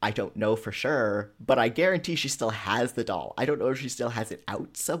 I don't know for sure, but I guarantee she still has the doll. I don't know if she still has it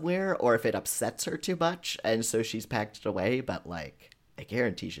out somewhere or if it upsets her too much, and so she's packed it away, but, like, I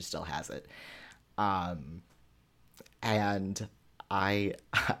guarantee she still has it. And I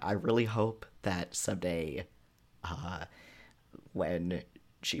really hope that someday, when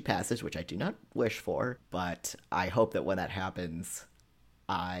she passes, which I do not wish for, but I hope that when that happens,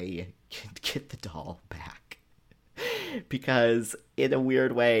 I can get the doll back. Because in a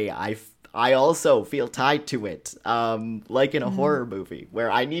weird way, I also feel tied to it, like in a horror movie, where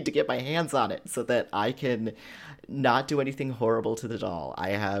I need to get my hands on it so that I can not do anything horrible to the doll. I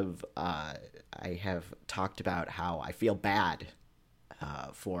have talked about how I feel bad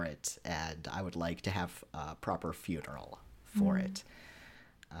for it, and I would like to have a proper funeral for it,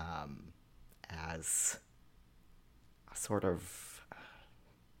 as a sort of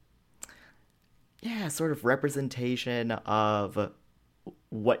representation of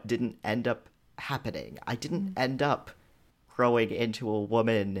what didn't end up happening. I didn't end up growing into a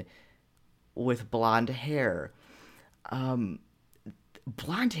woman with blonde hair.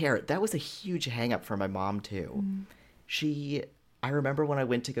 Blonde hair, that was a huge hang-up for my mom, too. I remember when I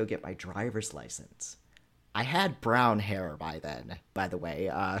went to go get my driver's license. I had brown hair by then, by the way.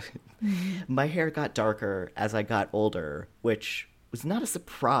 My hair got darker as I got older, which was not a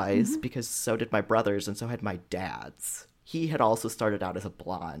surprise because so did my brother's and so had my dad's. He had also started out as a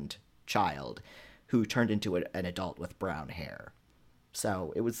blonde child who turned into an adult with brown hair.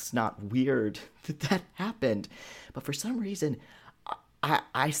 So it was not weird that that happened. But for some reason,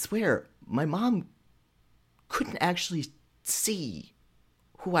 I swear, my mom couldn't actually see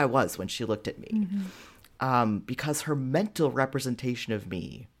who I was when she looked at me. Because her mental representation of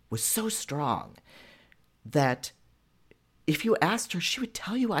me was so strong that if you asked her, she would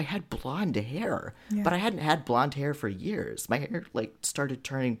tell you I had blonde hair. Yeah. But I hadn't had blonde hair for years. My hair, like, started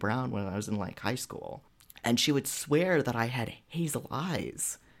turning brown when I was in, like, high school. And she would swear that I had hazel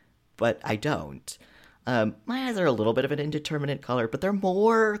eyes, but I don't. My eyes are a little bit of an indeterminate color, but they're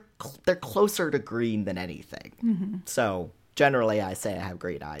closer to green than anything. So generally I say I have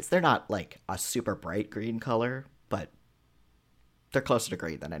green eyes. They're not like a super bright green color, but they're closer to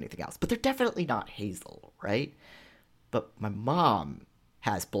green than anything else. But they're definitely not hazel, right? But my mom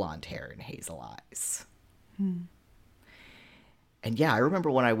has blonde hair and hazel eyes. And yeah, I remember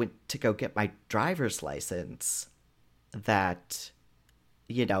when I went to go get my driver's license that,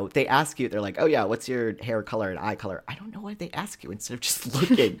 you know, they ask you, they're like, oh yeah, what's your hair color and eye color? I don't know why they ask you instead of just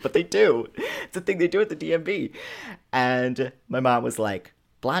looking, but they do. It's a thing they do at the DMV. And my mom was like,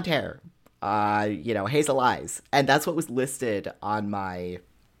 blonde hair, hazel eyes. And that's what was listed on my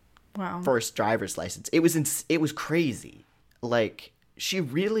first driver's license. It was crazy. Like, she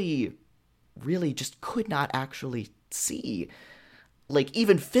really, really just could not actually see, like,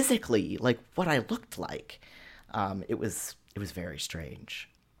 even physically, like, what I looked like. It was very strange.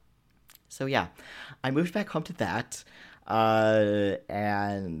 So yeah, I moved back home to that,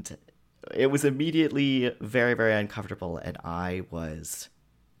 and it was immediately very, very uncomfortable, and I was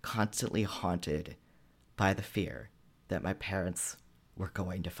constantly haunted by the fear that my parents were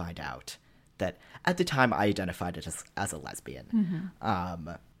going to find out that at the time I identified it as a lesbian.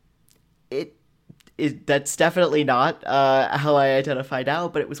 That's definitely not how I identify now,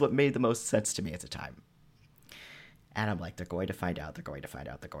 but it was what made the most sense to me at the time. And I'm like, they're going to find out, they're going to find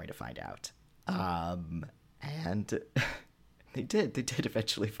out, they're going to find out. And they did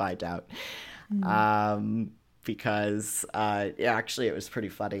eventually find out. Because actually it was pretty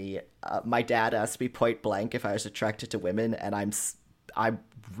funny. My dad asked me point blank if I was attracted to women, and I'm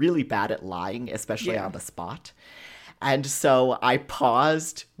really bad at lying, especially on the spot. And so I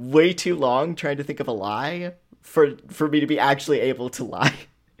paused way too long trying to think of a lie for me to be actually able to lie.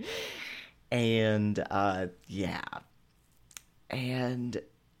 And, And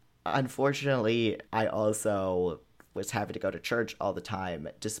unfortunately, I also was having to go to church all the time,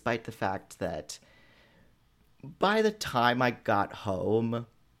 despite the fact that by the time I got home,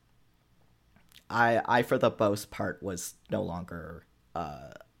 I for the most part, was no longer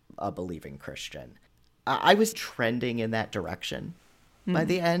a believing Christian. I was trending in that direction by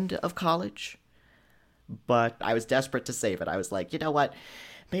the end of college, but I was desperate to save it. I was like, you know what?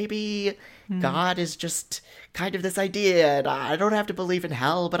 Maybe God is just kind of this idea, and I don't have to believe in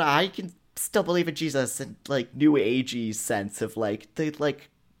hell, but I can still believe in Jesus, and, like, new agey sense of, like, the, like,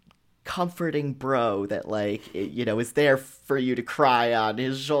 comforting bro that, like, is there for you to cry on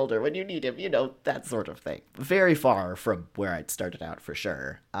his shoulder when you need him, that sort of thing. Very far from where I'd started out, for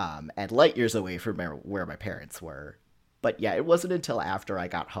sure, and light years away from where my parents were. But yeah, it wasn't until after I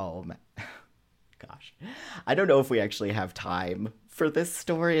got home. Gosh, I don't know if we actually have time for this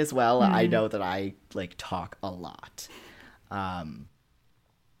story as well. I know that I talk a lot.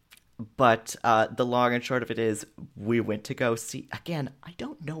 But the long and short of it is we went to go see, again, I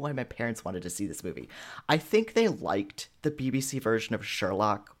don't know why my parents wanted to see this movie. I think they liked the BBC version of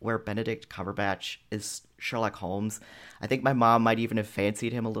Sherlock where Benedict Cumberbatch is Sherlock Holmes. I think my mom might even have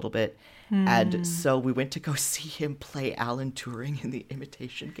fancied him a little bit. And so we went to go see him play Alan Turing in the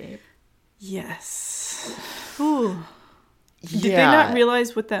Imitation Game. Yes. Ooh. Did they not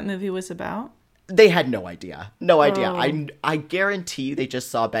realize what that movie was about? They had no idea. No idea. I guarantee they just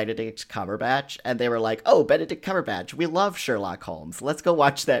saw Benedict Cumberbatch and they were like, oh, Benedict Cumberbatch, we love Sherlock Holmes. Let's go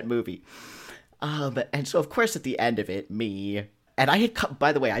watch that movie. And so, of course, at the end of it, me... And I had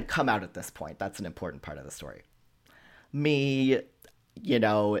by the way, I'd come out at this point. That's an important part of the story. Me,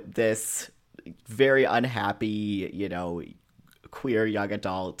 this very unhappy, queer young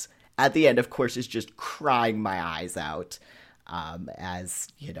adult, at the end, of course, is just crying my eyes out as,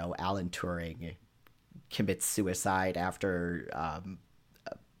 Alan Turing commits suicide after,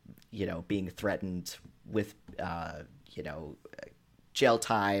 being threatened with, jail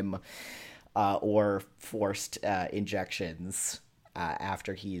time or forced injections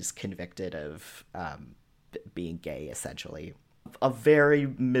after he's convicted of being gay, essentially. A very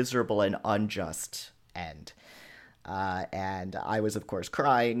miserable and unjust end. And I was, of course,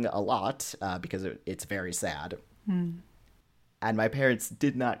 crying a lot because it's very sad. And my parents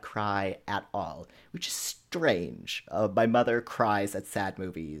did not cry at all, which is strange. My mother cries at sad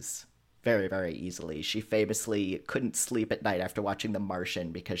movies very, very easily. She famously couldn't sleep at night after watching The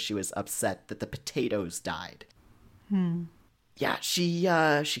Martian because she was upset that the potatoes died. Yeah,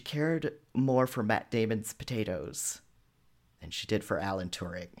 she cared more for Matt Damon's potatoes than she did for Alan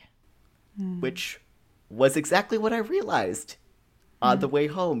Turing, which was exactly what I realized on the way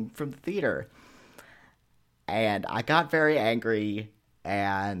home from the theater. And I got very angry,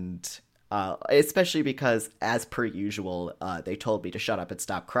 and especially because, as per usual, they told me to shut up and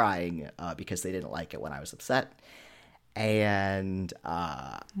stop crying because they didn't like it when I was upset. And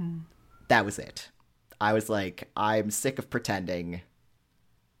that was it. I was like, I'm sick of pretending.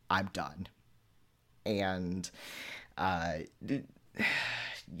 I'm done. And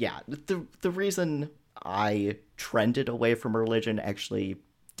yeah, the reason I trended away from religion actually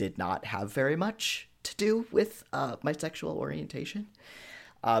did not have very much to do with my sexual orientation,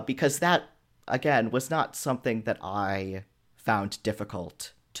 because that, again, was not something that I found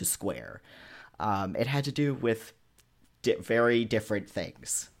difficult to square. It had to do with very different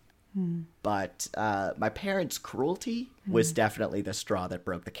things. But my parents' cruelty was definitely the straw that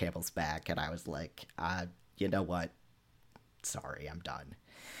broke the camel's back, and I was like, you know what? Sorry, I'm done.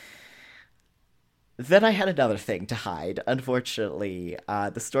 Then I had another thing to hide. Unfortunately,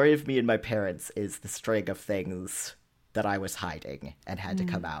 the story of me and my parents is the string of things that I was hiding and had to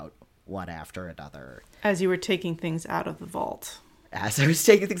come out one after another. As you were taking things out of the vault. As I was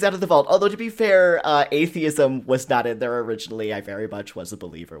taking things out of the vault. Although, to be fair, atheism was not in there originally. I very much was a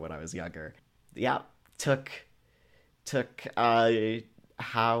believer when I was younger. Yeah, took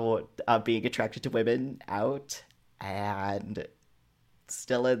how being attracted to women out, and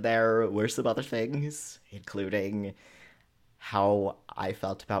still in there were some other things, including how I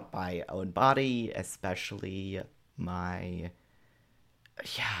felt about my own body, especially my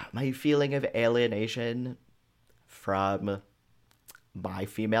feeling of alienation from my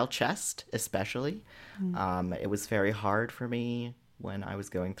female chest, especially. It was very hard for me when I was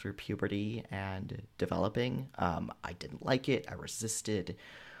going through puberty and developing. I didn't like it. I resisted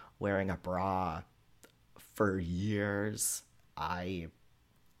wearing a bra for years.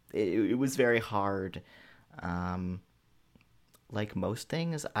 It was very hard. Like most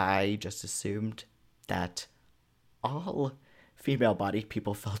things, I just assumed that all female-bodied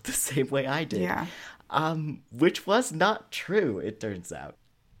people felt the same way I did. Yeah. Which was not true, it turns out.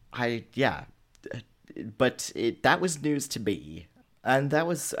 But that was news to me. And that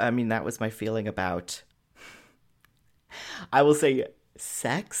was my feeling about, I will say,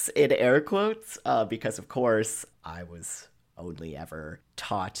 sex in air quotes, because of course I was only ever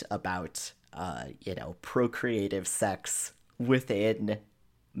taught about, procreative sex within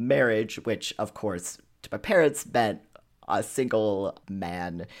marriage, which of course to my parents meant a single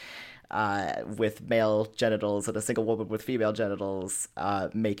man with male genitals and a single woman with female genitals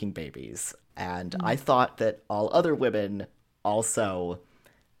making babies. And I thought that all other women also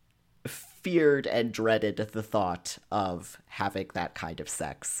feared and dreaded the thought of having that kind of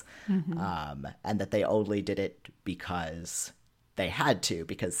sex, and that they only did it because they had to,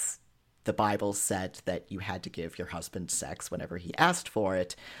 because the Bible said that you had to give your husband sex whenever he asked for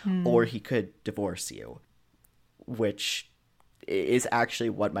it, or he could divorce you, which is actually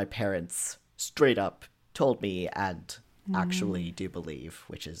what my parents straight up told me and actually do believe,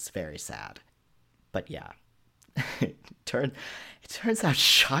 which is very sad. But yeah, it turns out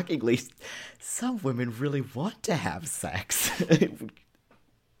shockingly, some women really want to have sex.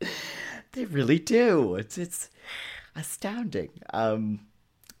 They really do. It's astounding.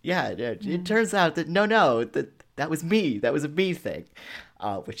 It turns out that that was me. That was a me thing,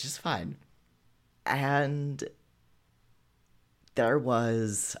 which is fine. And there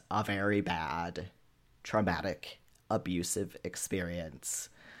was a very bad, traumatic, abusive experience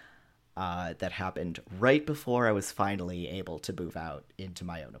that happened right before I was finally able to move out into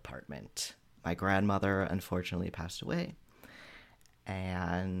my own apartment. My grandmother unfortunately passed away,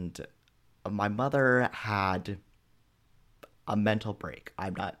 and my mother had a mental break.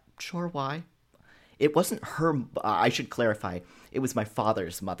 I'm not sure why. It wasn't her. I should clarify. It was my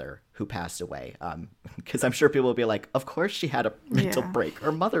father's mother who passed away. Because I'm sure people will be like, of course she had a mental break.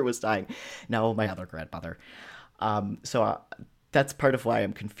 Her mother was dying. No, my other grandmother. So that's part of why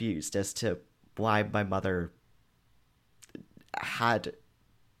I'm confused as to why my mother had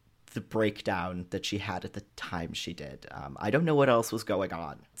the breakdown that she had at the time she did. I don't know what else was going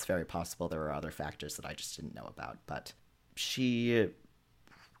on. It's very possible there were other factors that I just didn't know about. But she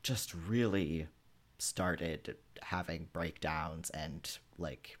just really started having breakdowns and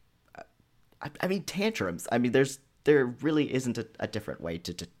tantrums. I mean, there really isn't a different way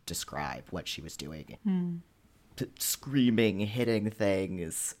to describe what she was doing. Screaming, hitting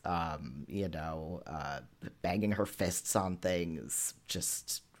things, banging her fists on things,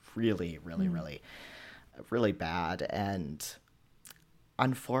 just really, really, really, really bad. And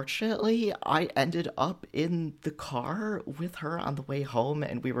unfortunately, I ended up in the car with her on the way home,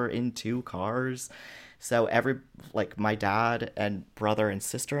 and we were in two cars. So my dad and brother and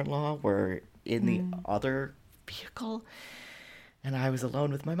sister-in-law were in the other vehicle, and I was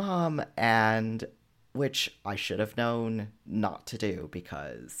alone with my mom, and which I should have known not to do,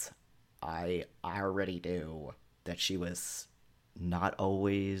 because I already knew that she was not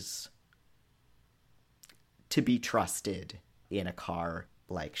always to be trusted in a car.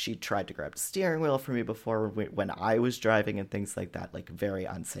 Like, she tried to grab the steering wheel for me before when I was driving and things like that, like very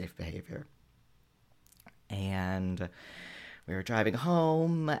unsafe behavior. And we were driving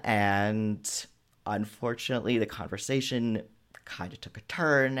home, and unfortunately the conversation kind of took a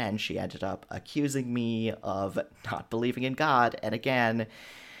turn, and she ended up accusing me of not believing in God. And again,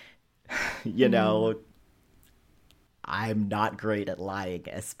 I'm not great at lying,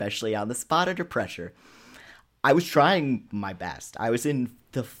 especially on the spot under pressure. I was trying my best. I was in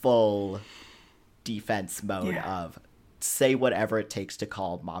the full defense mode of say whatever it takes to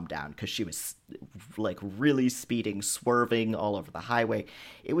calm mom down, because she was like really speeding, swerving all over the highway.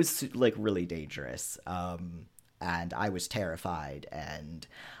 It was like really dangerous. And I was terrified, and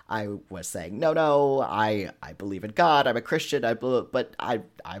I was saying, no, I believe in God. I'm a Christian. But what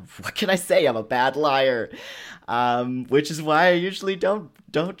can I say? I'm a bad liar, which is why I usually don't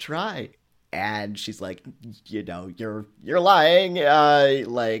try. And she's like, you're lying.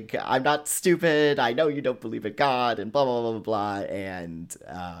 I'm not stupid. I know you don't believe in God, and blah blah blah blah blah. And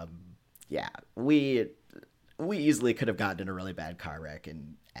we easily could have gotten in a really bad car wreck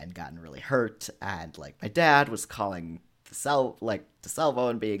and gotten really hurt. And like, my dad was calling the cell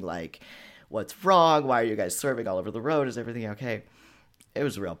phone, being like, what's wrong? Why are you guys swerving all over the road? Is everything okay? It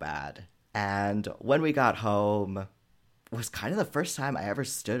was real bad. And when we got home, it was kind of the first time I ever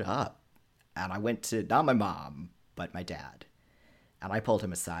stood up. And I went to not my mom, but my dad. And I pulled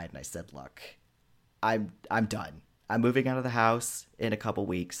him aside and I said, look, I'm done. I'm moving out of the house in a couple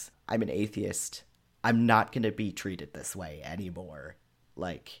weeks. I'm an atheist. I'm not going to be treated this way anymore.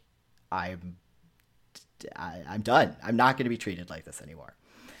 Like, I'm done. I'm not going to be treated like this anymore.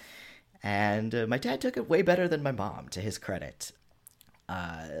 And my dad took it way better than my mom, to his credit.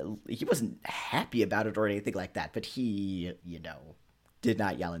 He wasn't happy about it or anything like that, but he, did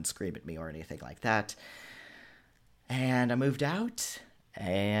not yell and scream at me or anything like that. And I moved out,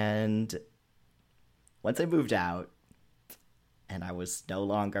 and once I moved out, and I was no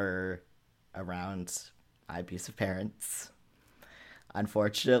longer around my abusive parents,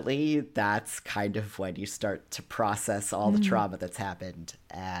 unfortunately, that's kind of when you start to process all the trauma that's happened,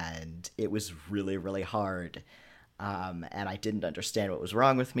 and it was really, really hard. And I didn't understand what was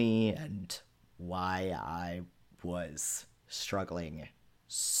wrong with me and why I was struggling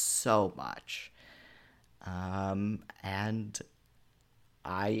so much. And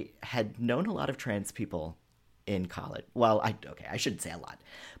I had known a lot of trans people in college. Well, I shouldn't say a lot,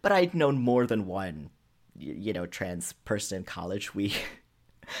 but I'd known more than one, trans person in college. We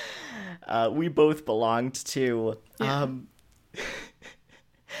both belonged to,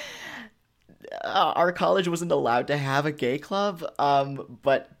 our college wasn't allowed to have a gay club,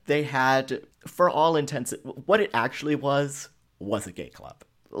 but they had, for all intents, what it actually was a gay club.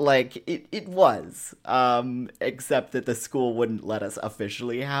 Like, it was, except that the school wouldn't let us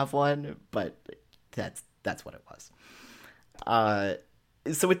officially have one, but that's what it was.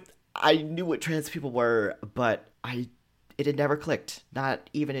 I knew what trans people were, but it had never clicked, not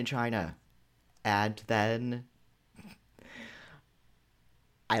even in China. And then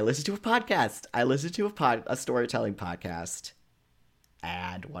I listened to a podcast. I listened to a storytelling podcast,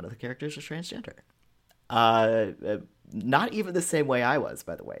 and one of the characters was transgender. Not even the same way I was,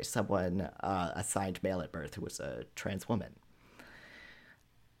 by the way. Someone assigned male at birth who was a trans woman.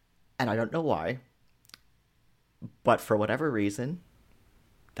 And I don't know why, but for whatever reason,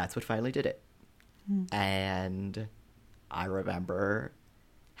 that's what finally did it. And I remember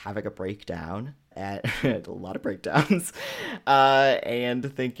having a breakdown, and a lot of breakdowns,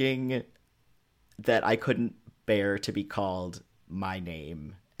 and thinking that I couldn't bear to be called my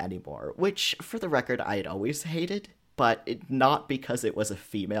name anymore, which, for the record, I had always hated, but not because it was a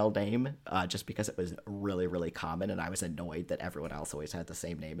female name, just because it was really, really common, and I was annoyed that everyone else always had the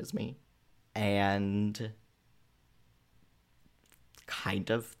same name as me. And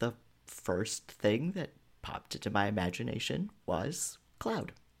kind of the first thing that popped into my imagination was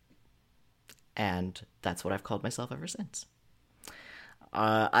Cloud. And that's what I've called myself ever since.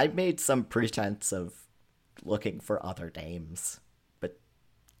 I made some pretense of looking for other names, but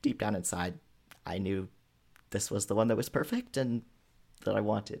deep down inside, I knew this was the one that was perfect and that I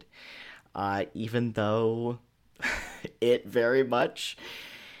wanted. Even though it very much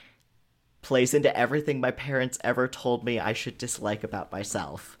plays into everything my parents ever told me I should dislike about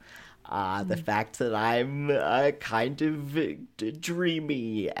myself. The fact that I'm kind of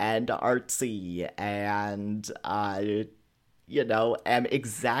dreamy and artsy and, am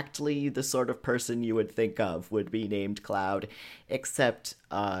exactly the sort of person you would think of would be named Cloud, except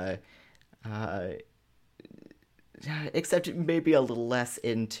maybe a little less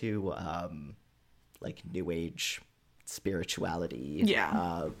into, like, New Age spirituality.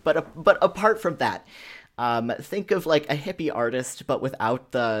 Yeah. But apart from that, think of like a hippie artist, but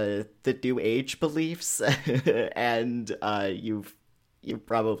without the New Age beliefs, and you've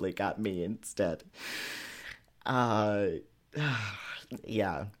probably got me instead.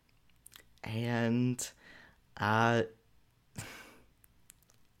 Yeah, and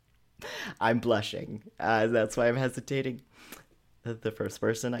I'm blushing. That's why I'm hesitating. The first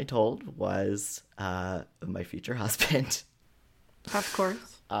person I told was my future husband. Of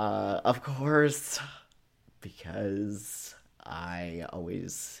course. Of course. Because I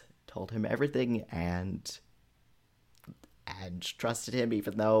always told him everything and trusted him,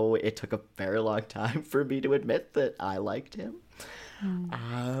 even though it took a very long time for me to admit that I liked him.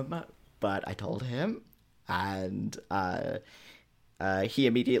 But I told him, and he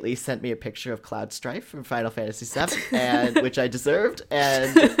immediately sent me a picture of Cloud Strife from Final Fantasy VII, and which I deserved.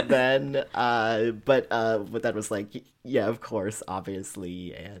 And then, but that was like, yeah, of course,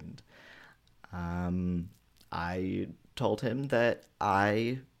 obviously, and I told him that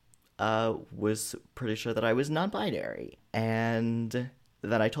I was pretty sure that I was non-binary. And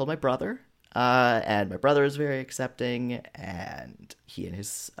then I told my brother, and my brother was very accepting, and he and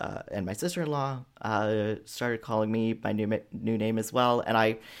his and my sister-in-law started calling me my new name as well. And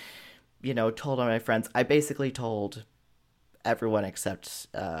I, told all my friends. I basically told everyone except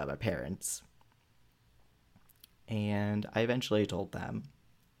my parents. And I eventually told them.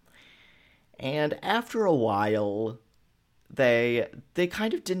 And after a while, they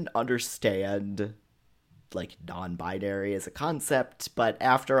kind of didn't understand, like, non-binary as a concept, but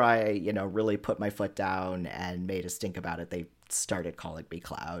after I, really put my foot down and made a stink about it, they started calling me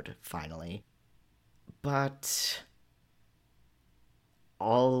Cloud, finally. But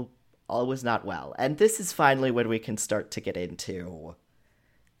all was not well. And this is finally when we can start to get into,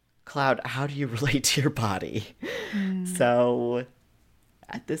 Cloud, how do you relate to your body? So,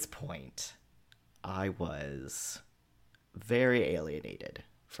 at this point, I was very alienated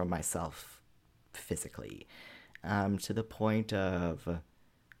from myself physically, to the point of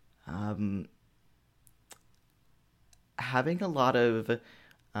having a lot of,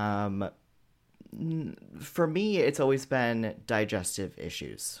 for me, it's always been digestive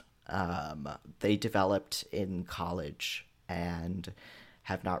issues. They developed in college and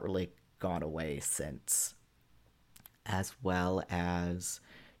have not really gone away since, as well as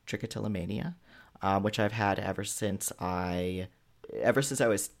trichotillomania, which I've had ever since I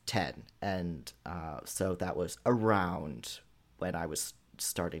was 10, and so that was around when I was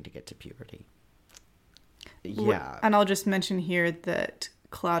starting to get to puberty. Yeah. And I'll just mention here that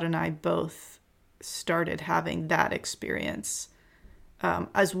Cloud and I both started having that experience,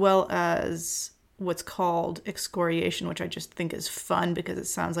 as well as what's called excoriation, which I just think is fun because it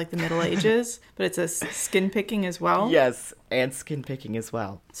sounds like the Middle Ages, but it's a skin picking as well. Yes, and skin picking as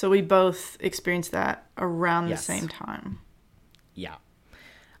well. So we both experienced that around Yes. the same time. Yeah.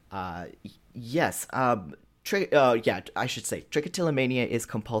 Yes. I should say trichotillomania is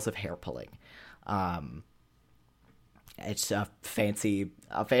compulsive hair pulling. It's a fancy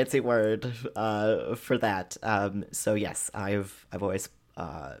word for that. So yes, I've always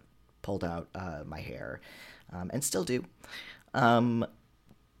pulled out my hair, and still do. What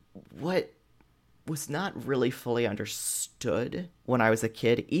was not really fully understood when I was a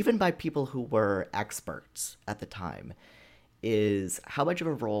kid, even by people who were experts at the time, is how much of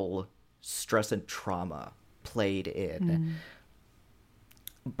a role stress and trauma played in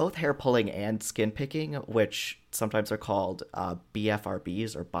both hair pulling and skin picking, which sometimes are called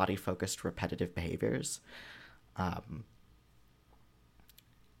BFRBs, or body focused repetitive behaviors.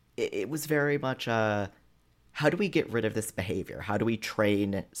 It was very much how do we get rid of this behavior? How do we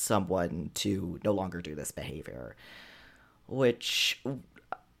train someone to no longer do this behavior? Which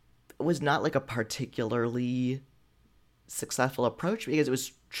was not like a particularly successful approach, because it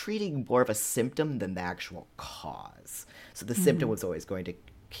was treating more of a symptom than the actual cause. So the symptom was always going to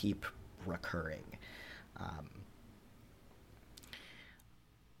keep recurring.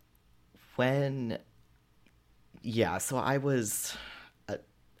 So I was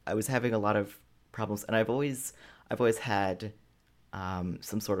having a lot of problems, and I've always had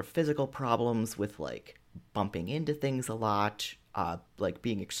some sort of physical problems with like bumping into things a lot, like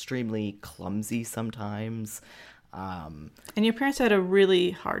being extremely clumsy sometimes. And your parents had a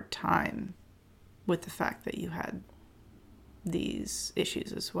really hard time with the fact that you had these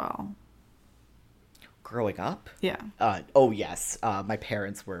issues as well. Growing up? Yeah. Oh, yes. My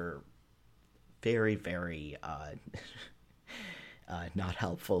parents were very, very not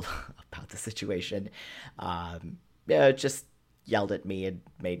helpful about the situation. Just yelled at me and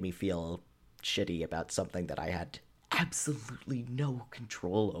made me feel shitty about something that I had absolutely no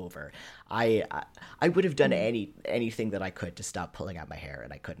control over. I would have done anything that I could to stop pulling out my hair,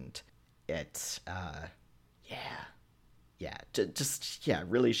 and I couldn't.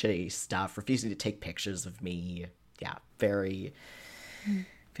 Really shitty stuff. Refusing to take pictures of me. Yeah, very,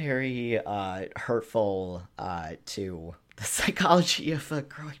 very hurtful to the psychology of a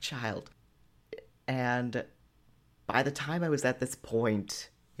growing child. And by the time I was at this point,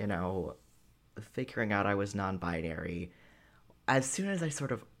 figuring out I was non-binary, as soon as I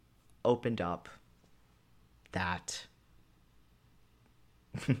sort of opened up that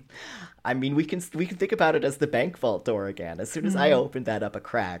I mean, we can think about it as the bank vault door again. As soon as I opened that up a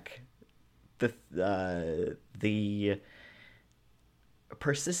crack, the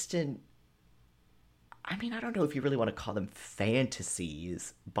persistent, I mean, I don't know if you really want to call them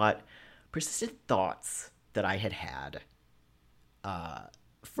fantasies, but persistent thoughts that I had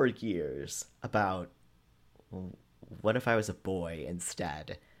for years about what if I was a boy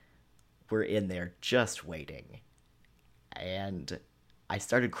instead, were in there just waiting. And I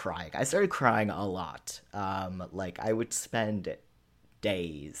started crying. I started crying a lot. Like, I would spend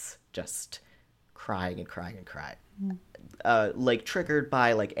days just crying and crying and crying. Like, triggered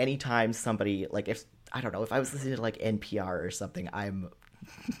by, like, anytime somebody, like, if I was listening to, like, NPR or something, I'm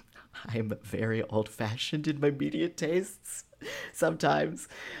very old-fashioned in my media tastes sometimes.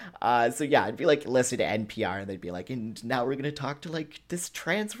 So yeah, I'd be like listening to NPR, and they'd be like, and now we're gonna talk to like this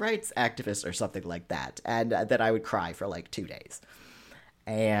trans rights activist or something like that, and then I would cry for like 2 days.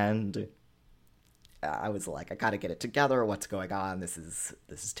 And I was like, I gotta get it together. What's going on? This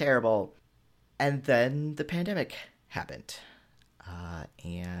is terrible. And then the pandemic happened,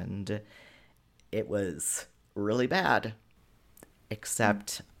 and it was really bad.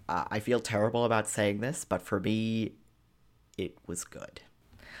 Except I feel terrible about saying this, but for me, it was good.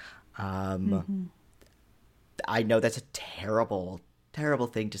 I know that's a terrible, terrible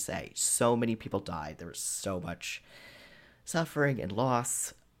thing to say. So many people died. There was so much suffering and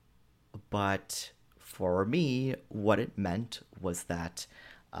loss. But for me, what it meant was that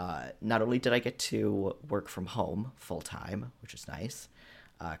not only did I get to work from home full time, which is nice,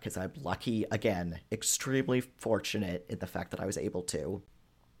 because I'm lucky, again, extremely fortunate in the fact that I was able to,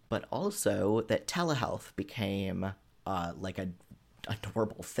 but also that telehealth became like a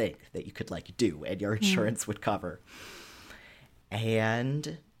normal thing that you could like do and your insurance would cover.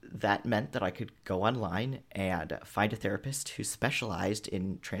 And that meant that I could go online and find a therapist who specialized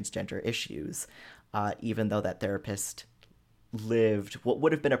in transgender issues, even though that therapist lived what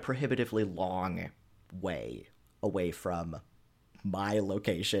would have been a prohibitively long way away from my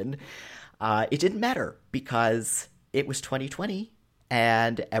location, it didn't matter because it was 2020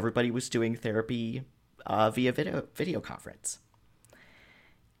 and everybody was doing therapy via video conference.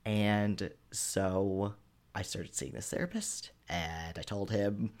 And so I started seeing this therapist, and I told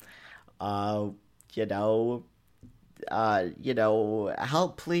him, help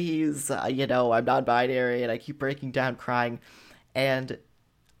please, I'm non-binary and I keep breaking down crying. And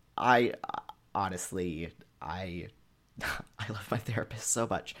I honestly, I love my therapist so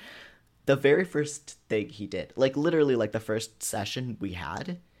much. The very first thing he did, like literally like the first session we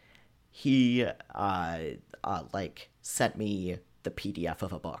had, he sent me the PDF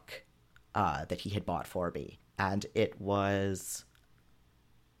of a book that he had bought for me. And it was,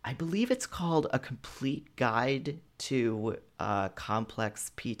 I believe it's called A Complete Guide to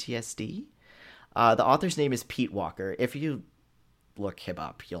Complex PTSD. The author's name is Pete Walker. If you look him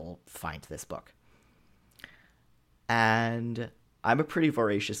up, you'll find this book. And I'm a pretty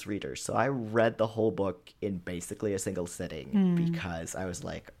voracious reader, so I read the whole book in basically a single sitting because I was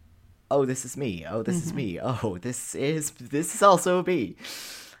like, oh, this is me. Oh, this is me. Oh, this is also me.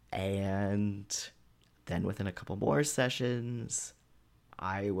 And then within a couple more sessions,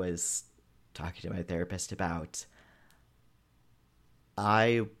 I was talking to my therapist about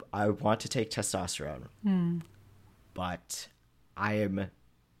I want to take testosterone, but I am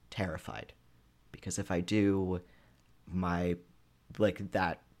terrified because if I do, my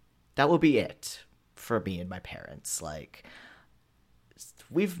that will be it for me and my parents. Like,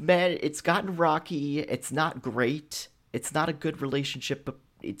 we've met, it's gotten rocky, it's not great, it's not a good relationship, but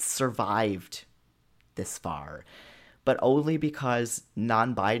it's survived this far. But only because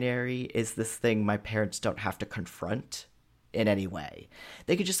non-binary is this thing my parents don't have to confront in any way.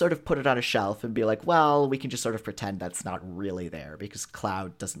 They could just sort of put it on a shelf and be like, well, we can just sort of pretend that's not really there because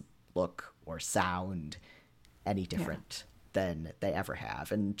Cloud doesn't look or sound any different than they ever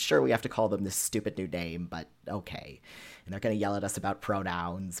have. And sure, we have to call them this stupid new name, but okay. And they're going to yell at us about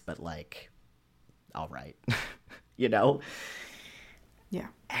pronouns, but like, all right. Yeah.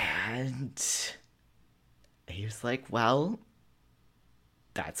 And he was like, well,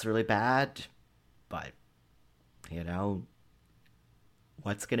 that's really bad, but,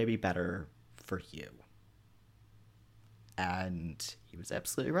 what's going to be better for you? And he was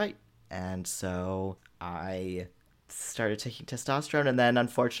absolutely right. And so I started taking testosterone, and then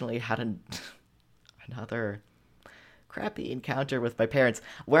unfortunately had another crappy encounter with my parents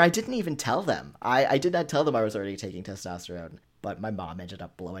where I didn't even tell them. I did not tell them I was already taking testosterone, but my mom ended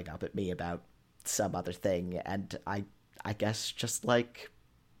up blowing up at me about some other thing, and I guess just like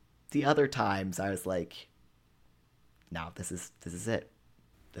the other times, I was like, no, this is it.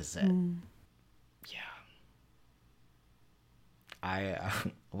 This is it. Yeah. I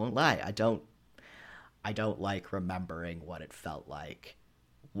won't lie. I don't like remembering what it felt like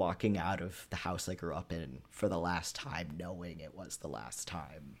walking out of the house I grew up in for the last time, knowing it was the last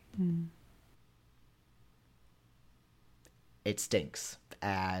time. It stinks,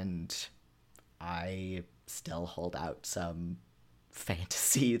 and I still hold out some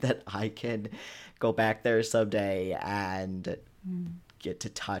fantasy that I can go back there someday and get to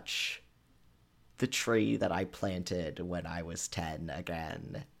touch the tree that I planted when I was 10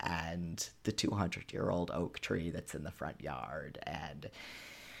 again, and the 200-year-old oak tree that's in the front yard, and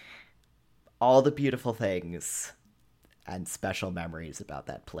all the beautiful things and special memories about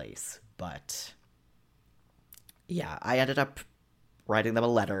that place. But yeah, I ended up writing them a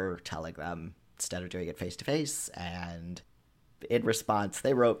letter telling them instead of doing it face-to-face, and in response,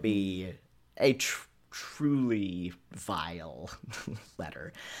 they wrote me a truly vile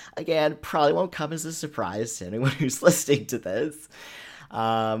letter. Again, probably won't come as a surprise to anyone who's listening to this.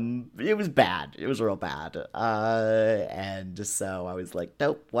 It was bad. It was real bad. And so I was like,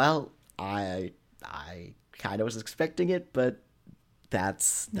 nope, well, I kind of was expecting it, but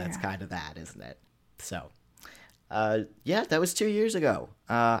that's kind of that, isn't it? So, that was 2 years ago.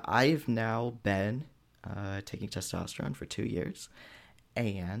 I've now been taking testosterone for 2 years,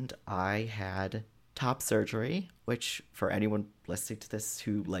 and I had top surgery, which for anyone listening to this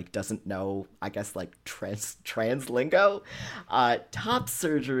who doesn't know, I guess trans lingo, top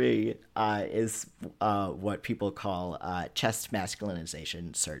surgery is what people call chest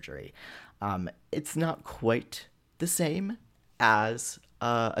masculinization surgery. It's not quite the same as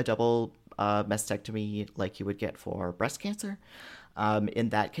a double mastectomy like you would get for breast cancer. In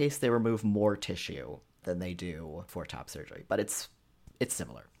that case, they remove more tissue than they do for top surgery, but it's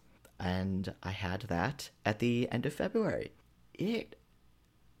similar. And I had that at the end of February. It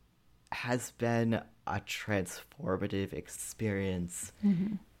has been a transformative experience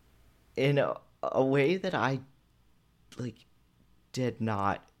in a way that I did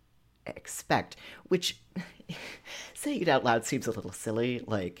not expect, which saying it out loud seems a little silly.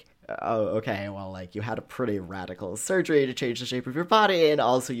 Like, oh, okay, well, like, you had a pretty radical surgery to change the shape of your body, and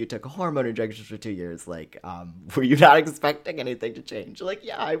also you took a hormone injection for 2 years. Like, were you not expecting anything to change? Like,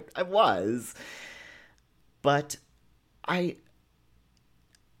 yeah, I was. But I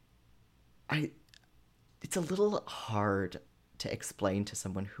it's a little hard to explain to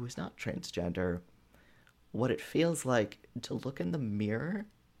someone who is not transgender what it feels like to look in the mirror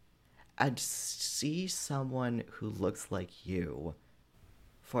and see someone who looks like you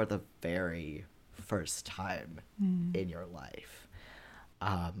for the very first time in your life,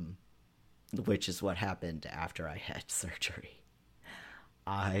 which is what happened after I had surgery.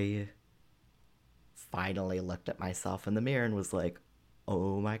 I finally looked at myself in the mirror and was like,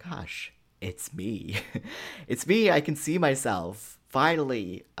 oh my gosh, it's me. It's me. I can see myself.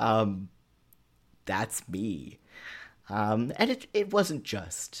 Finally. That's me. And it wasn't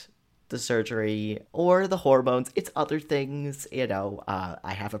just the surgery or the hormones. It's other things. I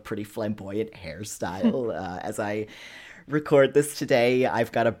have a pretty flamboyant hairstyle. As I record this today,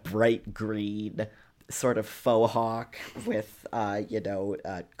 I've got a bright green sort of faux hawk with,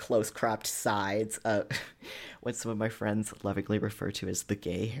 close cropped sides. What some of my friends lovingly refer to as the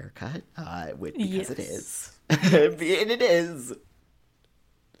gay haircut, because yes. It is. And it is.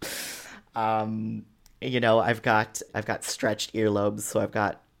 I've got stretched earlobes, so I've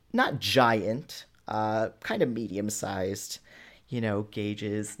got not giant, kind of medium-sized,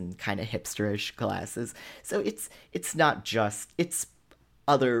 gauges and kind of hipsterish glasses. So it's not just, it's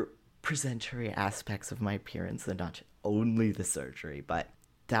other presentary aspects of my appearance and not only the surgery, but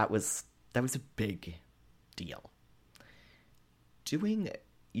that was a big deal. Doing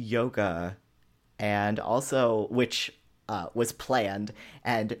yoga and also, which was planned,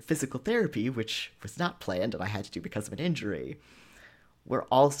 and physical therapy, which was not planned and I had to do because of an injury, were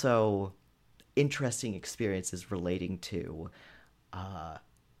also interesting experiences relating to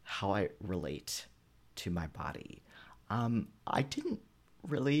how I relate to my body. I didn't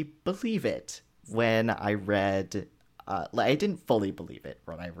really believe it when I read, I didn't fully believe it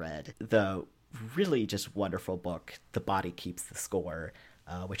when I read the really just wonderful book, The Body Keeps the Score,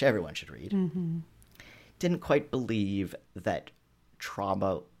 which everyone should read. Mm-hmm. Didn't quite believe that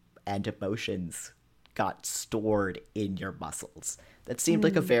trauma and emotions got stored in your muscles. That seemed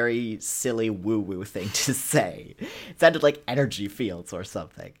like a very silly woo-woo thing to say. It sounded like energy fields or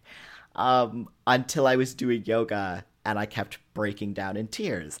something. Until I was doing yoga and I kept breaking down in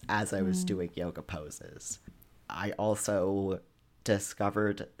tears as I was doing yoga poses. I also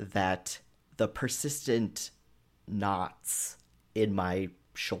discovered that the persistent knots in my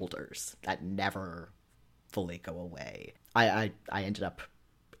shoulders that never fully go away. I ended up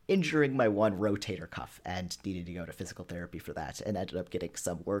injuring my one rotator cuff and needed to go to physical therapy for that, and ended up getting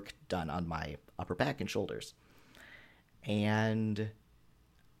some work done on my upper back and shoulders. And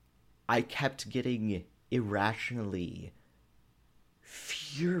I kept getting irrationally,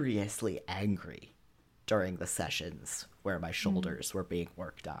 furiously angry during the sessions where my shoulders were being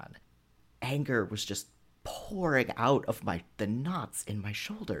worked on. Anger was just pouring out of the knots in my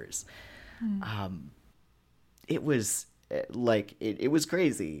shoulders. It was like, it was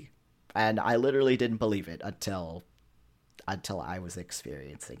crazy, and I literally didn't believe it until I was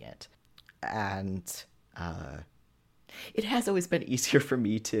experiencing it. And it has always been easier for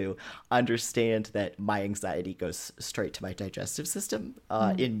me to understand that my anxiety goes straight to my digestive system,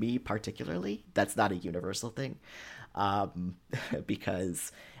 in me particularly. That's not a universal thing,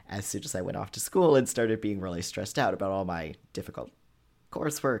 because as soon as I went off to school and started being really stressed out about all my difficult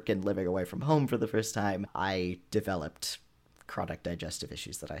coursework and living away from home for the first time, I developed chronic digestive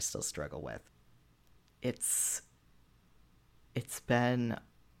issues that I still struggle with. It's been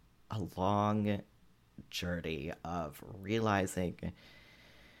a long journey of realizing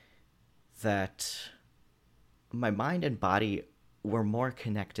that my mind and body were more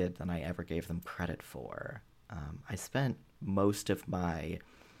connected than I ever gave them credit for. I spent most of my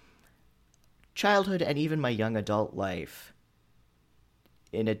childhood and even my young adult life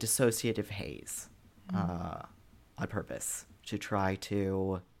in a dissociative haze, on purpose, to try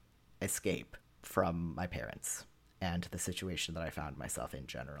to escape from my parents and the situation that I found myself in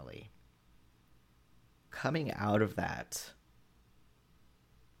generally. Coming out of that,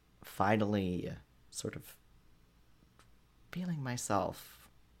 finally sort of feeling myself,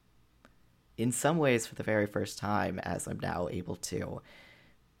 in some ways for the very first time, as I'm now able to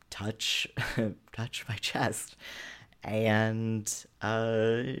touch my chest and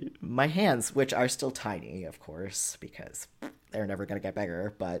my hands, which are still tiny, of course, because they're never going to get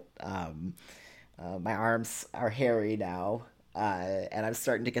bigger, but my arms are hairy now, And I'm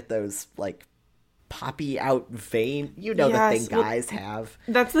starting to get those like poppy out vein, the Yes, thing guys have.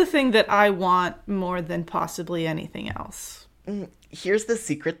 that's the thing that I want more than possibly anything else. Here's the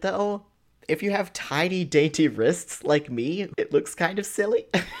secret though. If you have tiny dainty wrists like me, it looks kind of silly.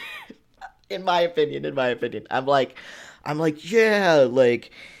 in my opinion. I'm like, yeah,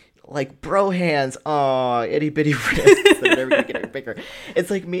 like bro hands, aw, itty bitty wrists that are never gonna get any bigger.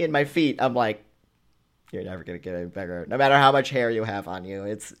 It's like me and my feet. I'm like, you're never gonna get any bigger. No matter how much hair you have on you,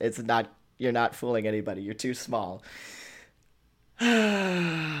 it's not. You're not fooling anybody. You're too small.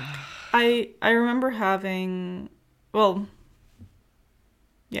 I remember having, well,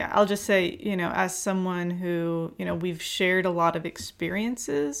 yeah, I'll just say, as someone who, we've shared a lot of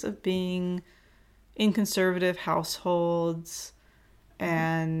experiences of being in conservative households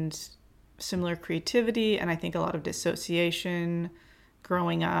and similar creativity, and I think a lot of dissociation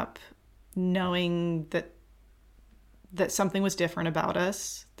growing up, knowing that something was different about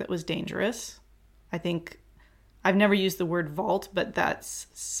us, that was dangerous. I think I've never used the word vault, but that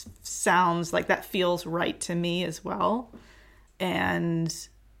sounds like that feels right to me as well. And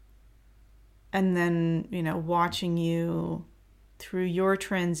then, watching you through your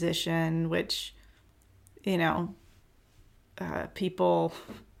transition, which, people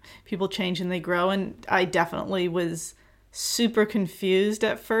change and they grow. And I definitely was super confused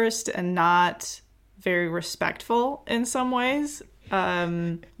at first and not very respectful in some ways,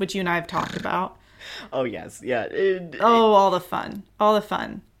 which you and I have talked about. Oh yes, yeah. All the fun.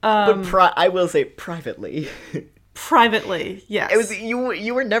 But I will say privately. Privately, yes. It was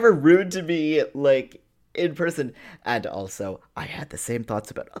you were never rude to me like in person, and also I had the same thoughts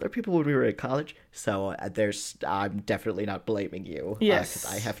about other people when we were in college. So I'm definitely not blaming you. Yes,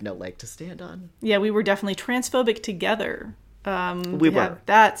 because I have no leg to stand on. Yeah, we were definitely transphobic together. We were. Have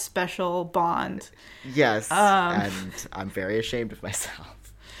that special bond. Yes, and I'm very ashamed of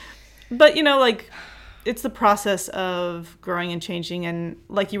myself. But, it's the process of growing and changing. And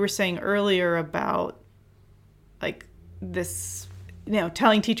like you were saying earlier about, like, this,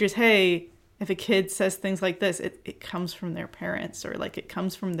 telling teachers, hey, if a kid says things like this, it comes from their parents or, like, it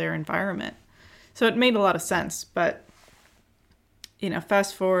comes from their environment. So it made a lot of sense. But,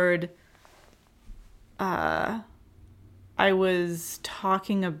 fast forward, I was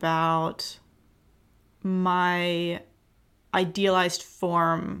talking about my idealized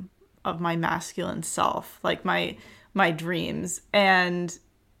form of my masculine self, like my dreams. And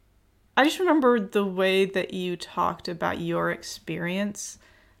I just remembered the way that you talked about your experience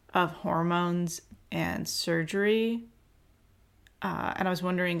of hormones and surgery. And I was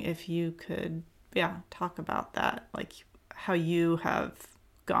wondering if you could, talk about that, like how you have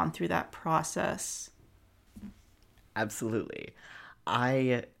gone through that process. Absolutely.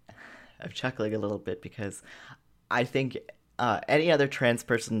 I'm chuckling a little bit because I think any other trans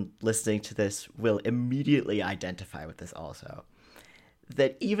person listening to this will immediately identify with this also.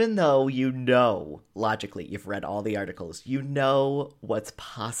 That even though logically, you've read all the articles, what's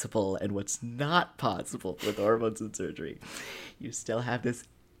possible and what's not possible with hormones and surgery, you still have this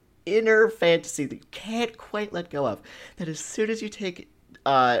inner fantasy that you can't quite let go of, that as soon as you take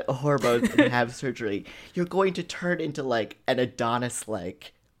hormones and have surgery, you're going to turn into like an Adonis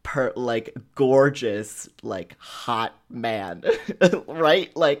like gorgeous like hot man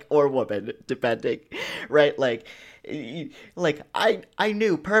right, like, or woman depending, right, like I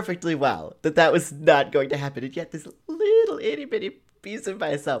knew perfectly well that was not going to happen, and yet this little itty bitty piece of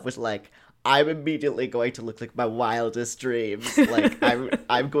myself was like, I'm immediately going to look like my wildest dreams. Like,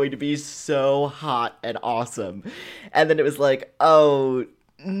 I'm going to be so hot and awesome. And then it was like, oh,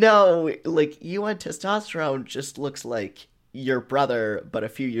 no, like, you on testosterone just looks like your brother, but a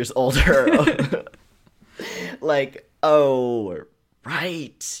few years older. Like, oh,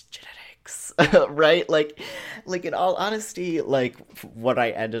 right, genetics. Right? Like, in all honesty, like, what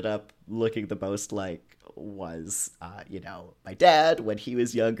I ended up looking the most like was, my dad when he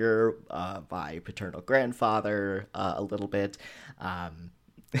was younger, my paternal grandfather, a little bit. Yeah,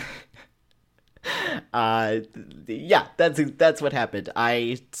 that's what happened.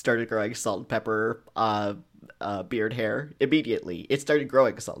 I started growing salt and pepper, beard hair immediately. It started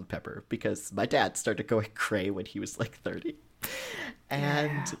growing salt and pepper because my dad started going gray when he was like 30.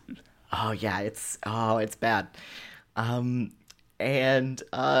 And, it's bad. And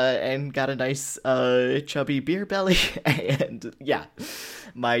got a nice chubby beer belly, and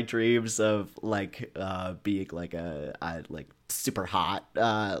my dreams of like being like a like super hot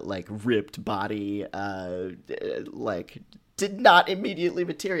like ripped body like did not immediately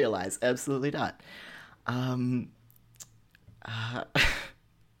materialize. Absolutely not.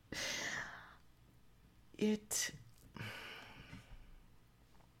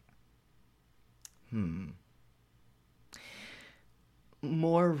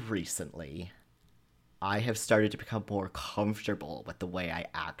 recently, I have started to become more comfortable with the way I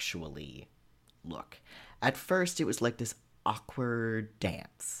actually look. At first, it was like this awkward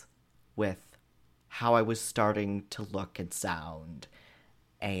dance with how I was starting to look and sound,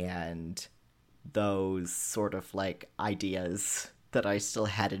 and those sort of like ideas that I still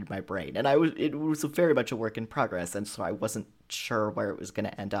had in my brain. And it was very much a work in progress, and so I wasn't sure where it was going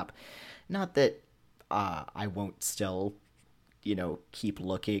to end up. Not that I won't still, keep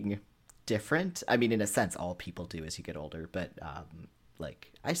looking different. I mean, in a sense, all people do as you get older, but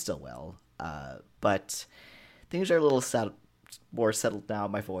I still will. But things are a little more settled now.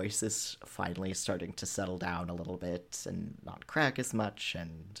 My voice is finally starting to settle down a little bit and not crack as much,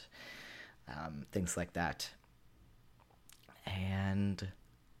 and things like that. And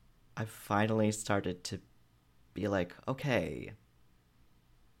I finally started to be like, okay,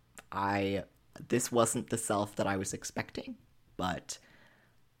 this wasn't the self that I was expecting, but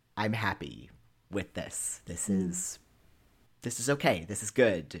I'm happy with this. This is okay. This is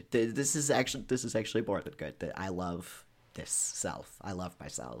good. This is actually more than good. That I love this self. I love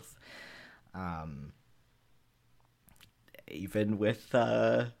myself. Even with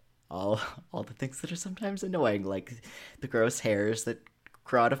all the things that are sometimes annoying, like the gross hairs that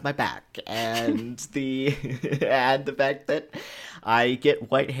grow out of my back, and the fact that I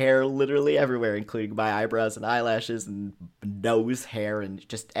get white hair literally everywhere, including my eyebrows and eyelashes and nose hair and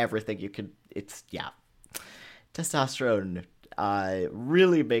just everything you can. Testosterone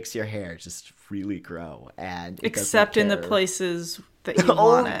really makes your hair just really grow, and except in the places that you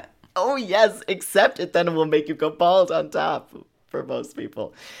want it. Oh yes, except it then will make you go bald on top for most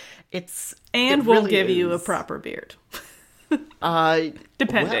people. We'll give you a proper beard.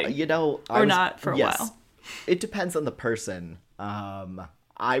 Depending. Well, or not for a while. It depends on the person.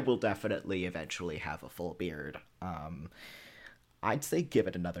 I will definitely eventually have a full beard. I'd say give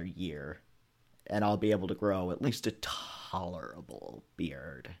it another year, and I'll be able to grow at least a tolerable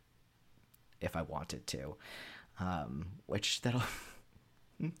beard if I wanted to. I'm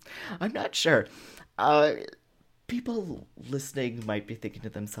not sure. People listening might be thinking to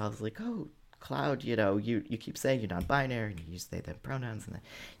themselves, like, oh, Cloud, you keep saying you're non-binary, and you use they, them pronouns, and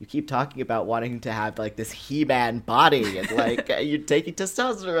you keep talking about wanting to have, like, this He-Man body, and, like, you're taking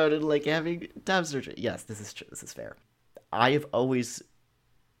testosterone and, like, having top surgery. Yes, this is true. This is fair. I have always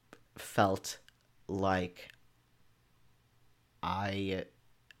felt like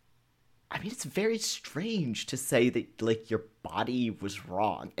I mean, it's very strange to say that, like, your body was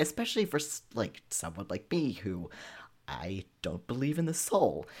wrong, especially for, like, someone like me who I don't believe in the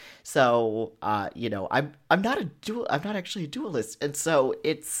soul. So, I'm not actually a dualist, and so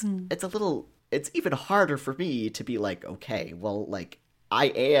it's even harder for me to be like, okay, well, like, I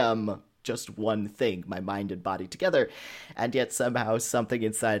am just one thing, my mind and body together, and yet somehow something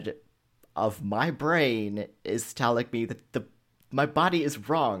inside of my brain is telling me that my body is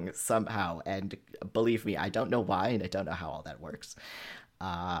wrong somehow, and believe me, I don't know why, and I don't know how all that works.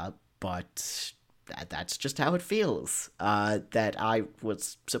 But that's just how it feels. That I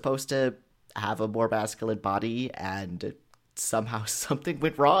was supposed to have a more masculine body, and somehow something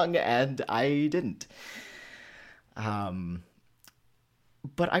went wrong, and I didn't. But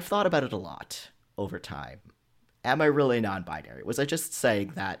I've thought about it a lot over time. Am I really non-binary? Was I just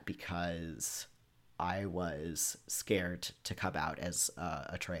saying that because I was scared to come out as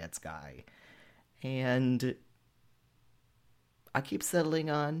a trans guy? And I keep settling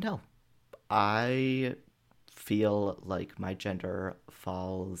on no. I feel like my gender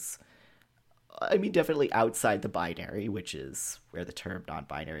falls, I mean, definitely outside the binary, which is where the term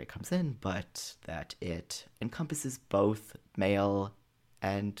non-binary comes in, but that it encompasses both male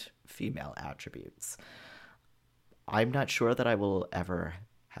and female attributes. I'm not sure that I will ever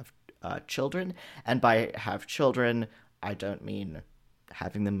have children, and by have children, I don't mean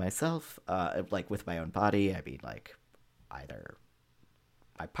having them myself, like with my own body. I mean, like, either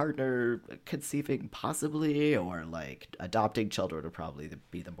my partner conceiving possibly, or like adopting children would probably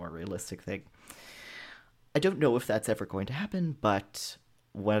be the more realistic thing. I don't know if that's ever going to happen, but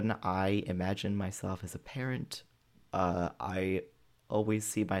when I imagine myself as a parent, I always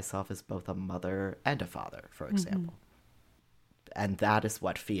see myself as both a mother and a father, for example. And that is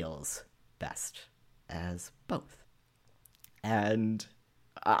what feels best as both. And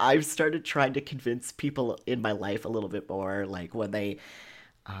I've started trying to convince people in my life a little bit more, like when they,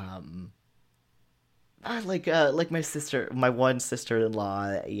 like my one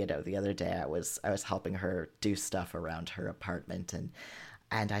sister-in-law, the other day I was helping her do stuff around her apartment,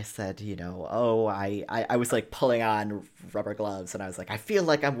 and I said, I was like pulling on rubber gloves, and I was like, I feel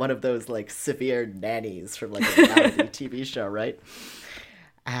like I'm one of those like severe nannies from like a reality TV show, right?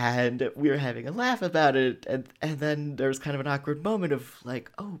 And we were having a laugh about it, and then there was kind of an awkward moment of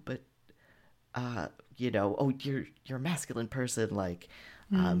like, oh, but oh, you're a masculine person, like,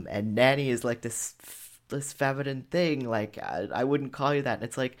 and nanny is like this feminine thing, like I wouldn't call you that. And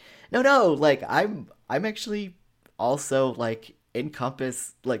it's like, no, like I'm actually also like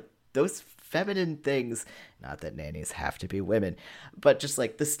encompass like those feminine things. Not that nannies have to be women, but just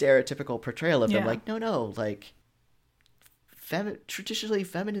like the stereotypical portrayal of them. Like, no, like traditionally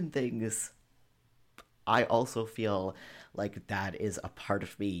feminine things, I also feel like that is a part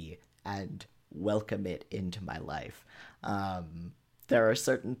of me and welcome it into my life. There are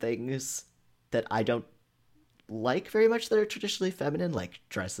certain things that I don't like very much that are traditionally feminine, like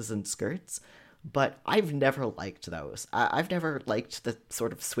dresses and skirts, but I've never liked those. I've never liked the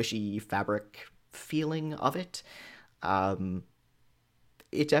sort of swishy fabric feeling of it.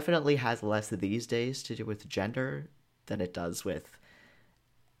 It definitely has less these days to do with gender than it does with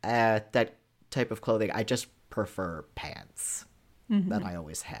that type of clothing. I just prefer pants that I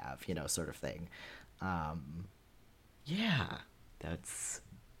always have, sort of thing. Yeah, that's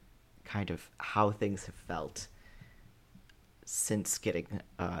kind of how things have felt since getting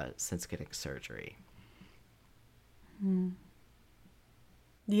surgery.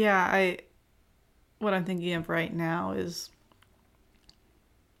 Yeah, what I'm thinking of right now is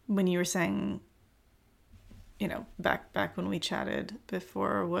when you were saying, back when we chatted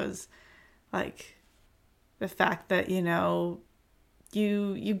before, was like the fact that you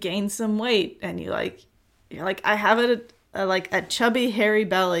gained some weight and you're like I have a chubby hairy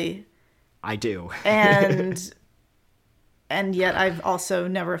belly. I do. And yet I've also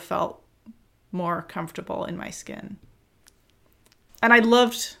never felt more comfortable in my skin. And I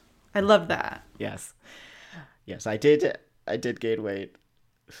loved that. Yes, I did gain weight.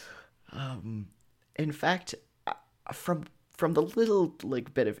 In fact, from the little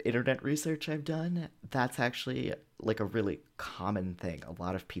like bit of internet research I've done, that's actually like a really common thing. A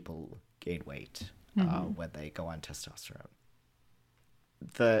lot of people gain weight when they go on testosterone.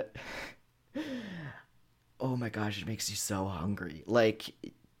 Oh my gosh, it makes you so hungry. Like,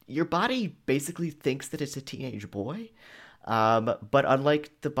 your body basically thinks that it's a teenage boy. But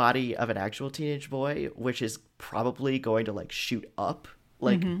unlike the body of an actual teenage boy, which is probably going to like shoot up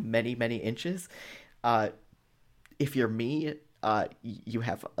like many, many inches, if you're me, you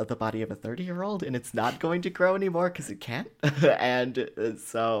have the body of a 30-year-old and it's not going to grow anymore because it can't. And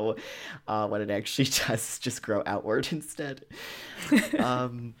so what it actually does is just grow outward instead.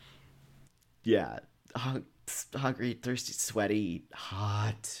 Yeah. Hungry, thirsty, sweaty,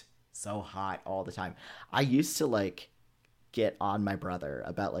 hot, so hot all the time. I used to like get on my brother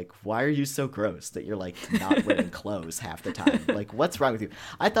about like, why are you so gross that you're like not wearing clothes half the time? Like, what's wrong with you?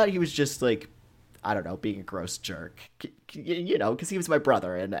 I thought he was just like, I don't know, being a gross jerk, because he was my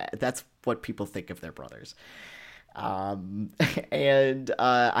brother and that's what people think of their brothers. And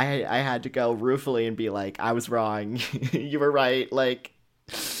I had to go ruefully and be like, I was wrong. You were right. Like,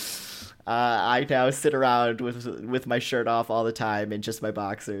 I now sit around with my shirt off all the time and just my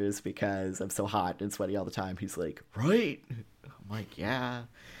boxers because I'm so hot and sweaty all the time. He's like, right? I'm like, yeah.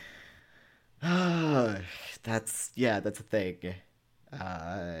 That's a thing.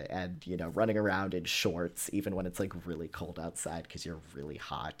 And running around in shorts even when it's like really cold outside because you're really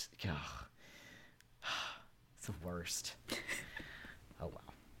hot. It's the worst. Oh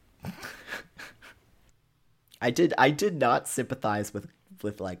wow. I did not sympathize with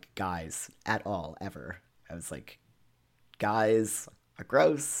like guys at all ever. I was like, guys are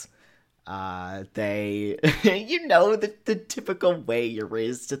gross. They the typical way you're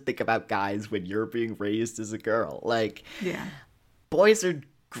raised to think about guys when you're being raised as a girl. Like, yeah, boys are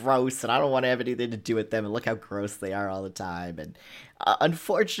gross and I don't want to have anything to do with them and look how gross they are all the time. And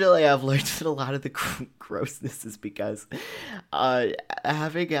unfortunately I've learned that a lot of the grossness is because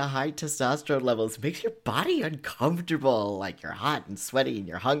having a high testosterone levels makes your body uncomfortable. Like, you're hot and sweaty and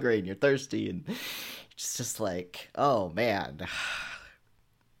you're hungry and you're thirsty and it's just like, oh man,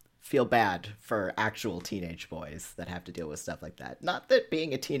 feel bad for actual teenage boys that have to deal with stuff like that. Not that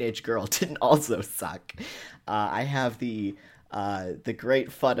being a teenage girl didn't also suck. I have the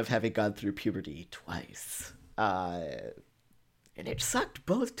great fun of having gone through puberty twice. And it sucked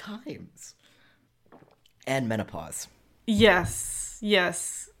both times. And menopause. Yes.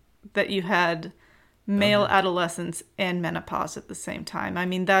 That you had male adolescence and menopause at the same time. I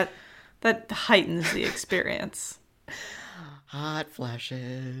mean, that heightens the experience. Hot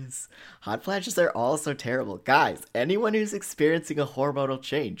flashes. Hot flashes are also terrible. Guys, anyone who's experiencing a hormonal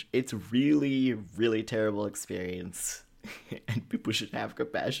change, it's really, really terrible experience. And people should have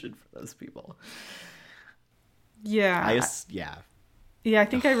compassion for those people. Yeah. Yeah. Yeah, I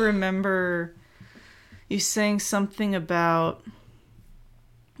think I remember you saying something about,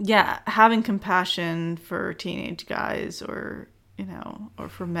 yeah, having compassion for teenage guys or, or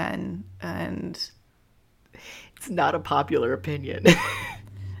for men. And It's not a popular opinion.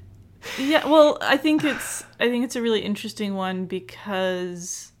 yeah, well, I think it's a really interesting one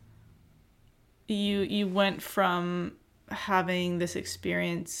because you went from having this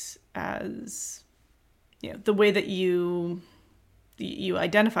experience as, the way that you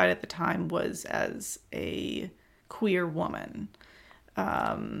identified at the time was as a queer woman.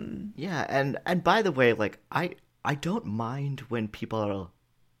 Yeah, and by the way, like I don't mind when people are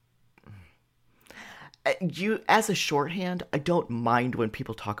you as a shorthand, I don't mind when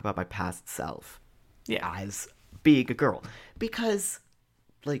people talk about my past self Yeah. as being a girl because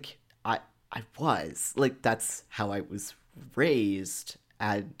like I was like that's how I was raised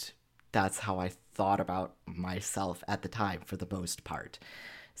and that's how I thought about myself at the time for the most part.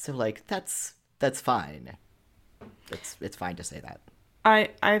 So like that's fine. It's fine to say that.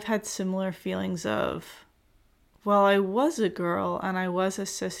 I've had similar feelings of, well, I was a girl and I was a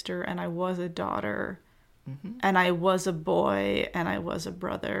sister and I was a daughter and I was a boy and I was a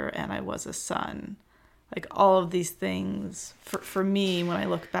brother and I was a son. Like all of these things for me when I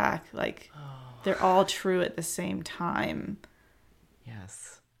look back, like they're all true at the same time.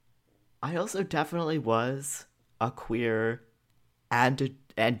 Yes. I also definitely was a queer and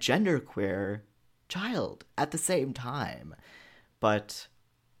genderqueer child at the same time. But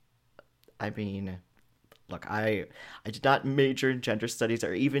I mean, look, I did not major in gender studies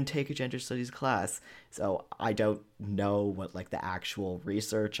or even take a gender studies class, so I don't know what like the actual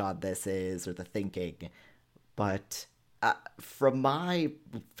research on this is or the thinking. But from my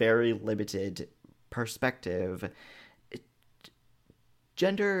very limited perspective,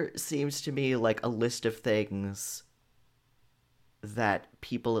 gender seems to me like a list of things that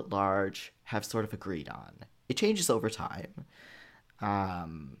people at large have sort of agreed on. It changes over time.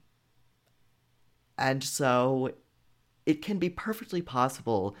 Um, and so it can be perfectly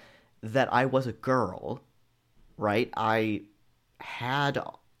possible that I was a girl, right? I had,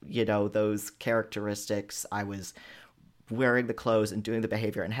 those characteristics. I was wearing the clothes and doing the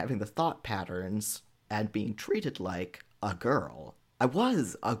behavior and having the thought patterns and being treated like a girl. I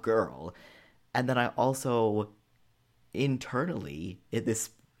was a girl. And then I also internally, in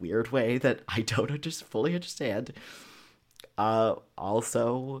this weird way that I don't just fully understand,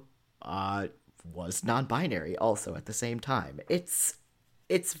 also was non-binary also at the same time. It's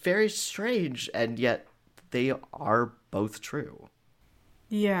very strange, and yet they are both true.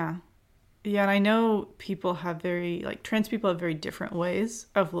 Yeah. Yeah, and I know people have trans people have very different ways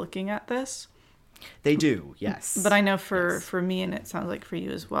of looking at this. They do, yes. But I know Yes. for me, and it sounds like for you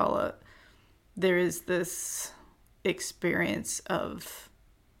as well, there is this experience of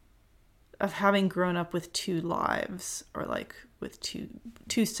having grown up with two lives or like with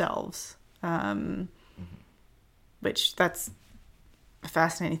two selves, which that's a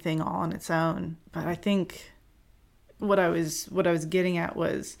fascinating thing all on its own. But I think what I was getting at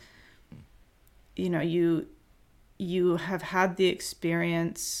was, you have had the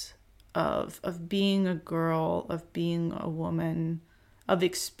experience of being a girl, of being a woman, of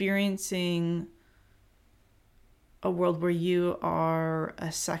experiencing a world where you are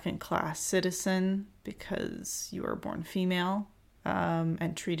a second-class citizen because you are born female,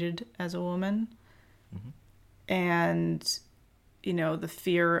 and treated as a woman. And, the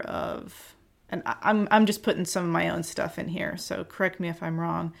fear of, and I'm just putting some of my own stuff in here, so correct me if I'm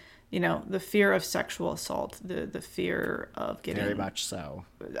wrong, the fear of sexual assault, the fear of getting Very much so.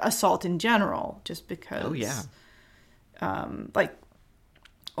 assault in general, just because, Oh, yeah.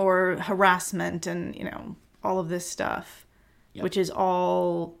 or harassment and, all of this stuff, Yep. which is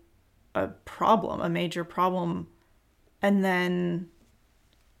all a problem, a major problem. And then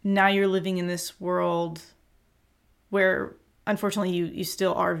now you're living in this world where unfortunately you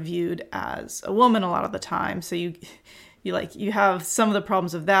still are viewed as a woman a lot of the time. So you have some of the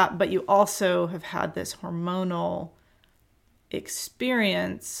problems of that, but you also have had this hormonal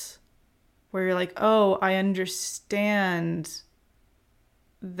experience where you're like, oh, I understand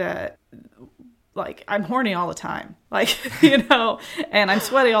that, like, I'm horny all the time, like, and I'm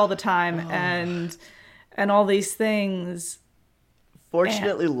sweaty all the time, and all these things.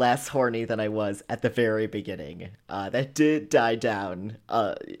 Fortunately, less horny than I was at the very beginning. That did die down.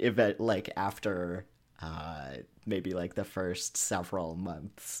 Event like after maybe like the first several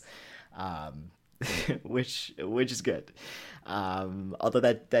months, which is good. Although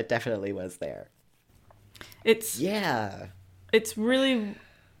that definitely was there. It's Yeah. really,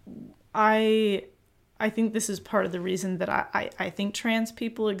 I I think this is part of the reason that I think trans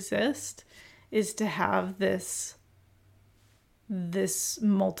people exist, is to have this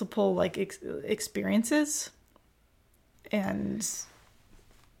multiple like experiences. And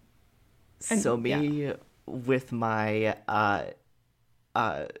so me with my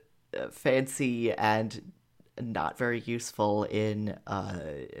fancy and not very useful in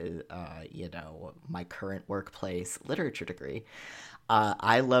my current workplace literature degree,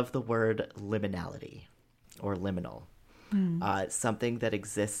 I love the word liminality or liminal. Something that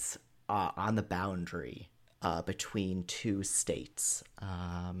exists on the boundary between two states.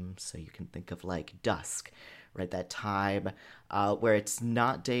 So you can think of like dusk, right? That time where it's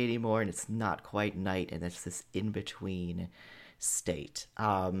not day anymore and it's not quite night, and it's this in-between state.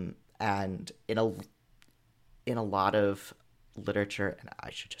 And in a lot of literature, and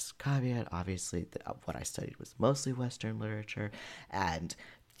I should just caveat, obviously, what I studied was mostly Western literature, and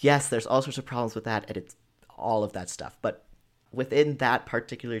yes, there's all sorts of problems with that, and it's all of that stuff. But within that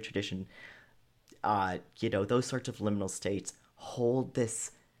particular tradition, those sorts of liminal states hold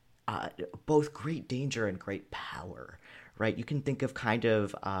this both great danger and great power, right? You can think of kind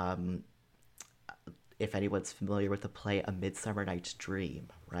of, if anyone's familiar with the play A Midsummer Night's Dream,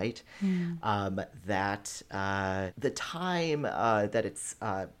 right? That the time that it's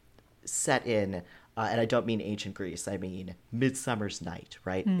set in, and I don't mean ancient Greece, I mean Midsummer's Night,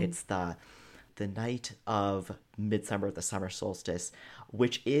 right? It's the night of midsummer, the summer solstice,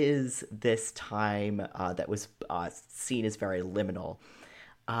 which is this time that was seen as very liminal.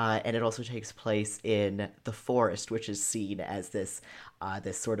 And it also takes place in the forest, which is seen as this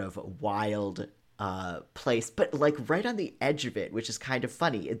sort of wild place, but like right on the edge of it, which is kind of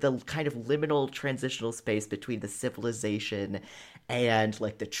funny. The kind of liminal transitional space between the civilization and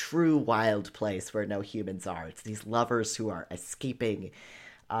like the true wild place where no humans are. It's these lovers who are escaping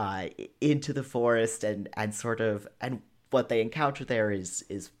into the forest, and what they encounter there is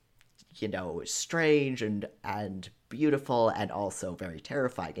strange and beautiful, and also very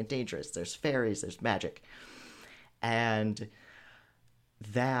terrifying and dangerous. There's fairies, there's magic, and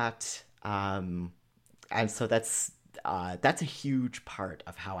that and so that's a huge part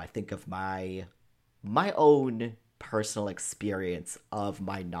of how I think of my own personal experience of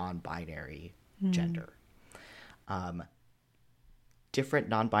my non-binary gender. Different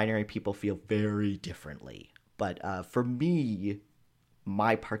non-binary people feel very differently, but for me,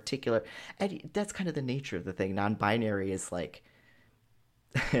 my particular, and that's kind of the nature of the thing. Non-binary is like,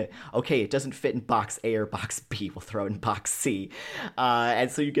 okay, it doesn't fit in box A or box B, we'll throw it in box C. And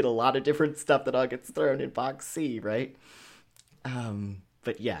so you get a lot of different stuff that all gets thrown in box C, right?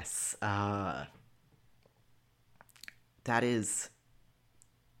 But yes, that is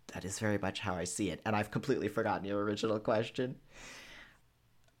very much how I see it. And I've completely forgotten your original question.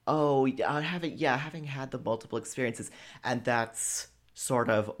 Oh, having had the multiple experiences, and that's sort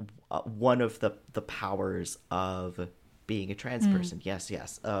of one of the powers of being a trans person.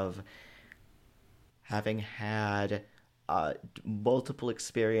 Yes, of having had multiple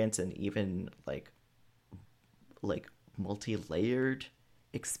experience, and even like multi-layered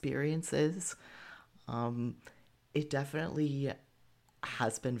experiences. It definitely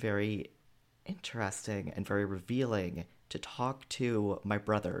has been very interesting and very revealing to talk to my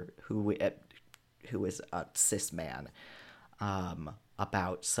brother, who is a cis man,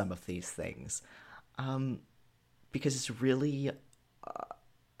 about some of these things, because it's really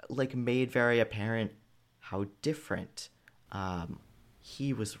made very apparent how different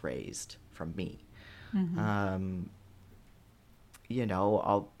he was raised from me. I'll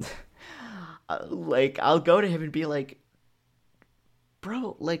go to him and be like,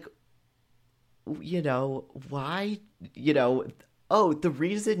 bro, like, why, the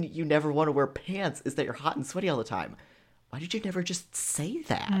reason you never want to wear pants is that you're hot and sweaty all the time. Why did you never just say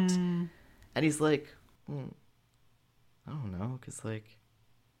that? And he's like, I don't know, because, like,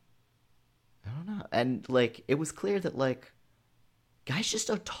 I don't know. And, like, it was clear that, like, guys just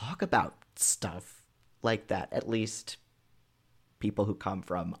don't talk about stuff like that. At least people who come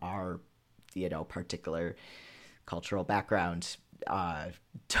from our, particular cultural background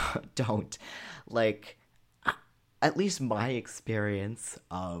don't. Like, at least my experience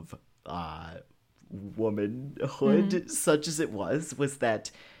of womanhood, such as it was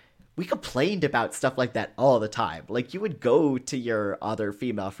that we complained about stuff like that all the time. Like, you would go to your other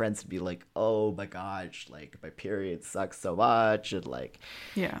female friends and be like, oh my gosh, like, my period sucks so much, and like,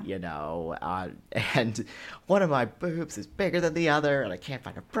 and one of my boobs is bigger than the other, and I can't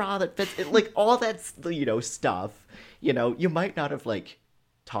find a bra that fits it. Like, all that, stuff, you might not have, like,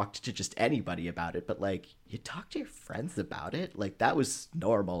 talked to just anybody about it, but like you talk to your friends about it, like that was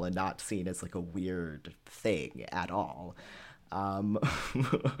normal and not seen as like a weird thing at all. Um,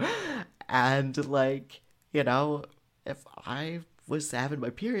 and like, if I was having my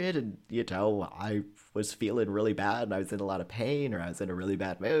period and, I was feeling really bad and I was in a lot of pain or I was in a really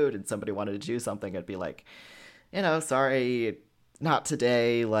bad mood and somebody wanted to do something, I'd be like, sorry, not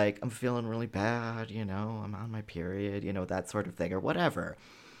today. Like, I'm feeling really bad, I'm on my period, that sort of thing or whatever.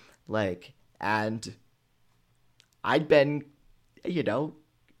 Like, and I'd been,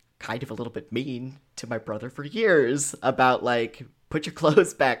 kind of a little bit mean to my brother for years about like, put your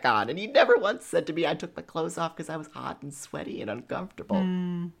clothes back on. And he never once said to me I took my clothes off because I was hot and sweaty and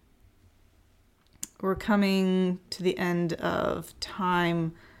uncomfortable. We're coming to the end of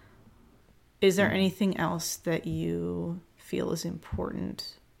time. Is there anything else that you feel is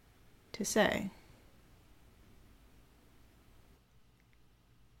important to say?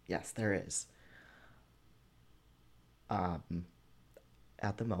 Yes, there is.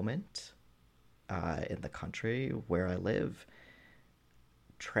 At the moment, in the country where I live,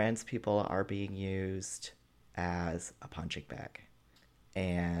 trans people are being used as a punching bag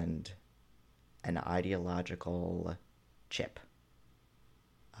and an ideological chip.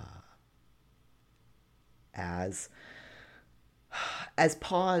 As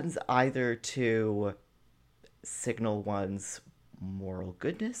pawns either to signal one's moral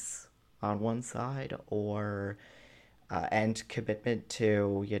goodness on one side or and commitment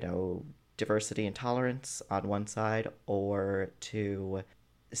to diversity and tolerance on one side, or to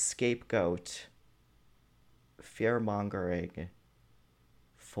scapegoat fear-mongering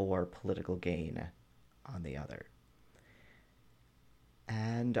for political gain on the other.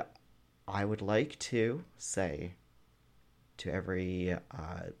 And I would like to say to every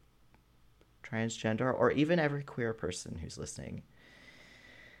transgender or even every queer person who's listening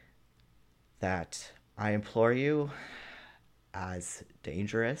that I implore you, as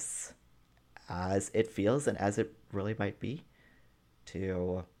dangerous as it feels and as it really might be,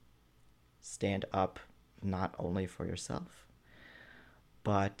 to stand up not only for yourself,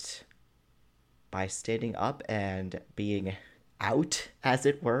 but by standing up and being out, as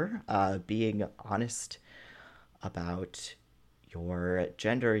it were, being honest about your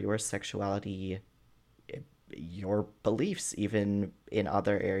gender, your sexuality, your beliefs, even in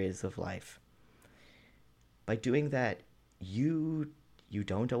other areas of life. By doing that, you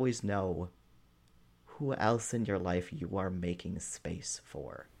don't always know who else in your life you are making space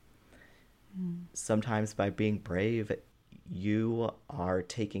for. Sometimes by being brave, you are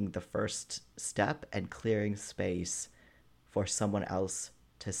taking the first step and clearing space for someone else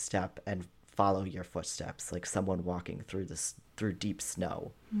to step and follow your footsteps, like someone walking through deep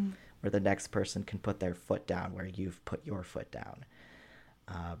snow, where the next person can put their foot down where you've put your foot down.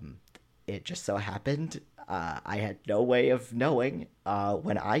 It just so happened I had no way of knowing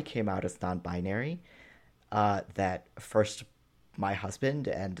when I came out as non-binary that first my husband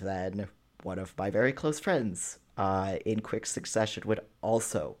and then one of my very close friends in quick succession would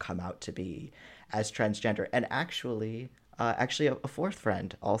also come out to be as transgender. And actually a fourth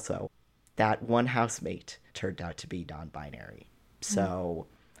friend also. That one housemate turned out to be non-binary. So...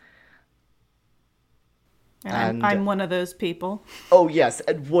 And I'm one of those people. Oh yes,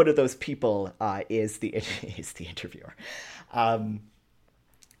 and one of those people is the interviewer.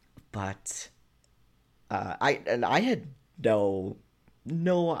 But I had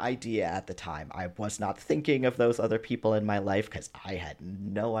no idea at the time. I was not thinking of those other people in my life because I had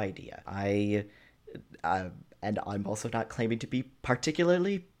no idea. And I'm also not claiming to be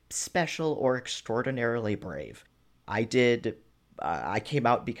particularly special or extraordinarily brave. I came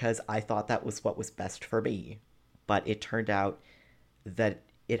out because I thought that was what was best for me. But it turned out that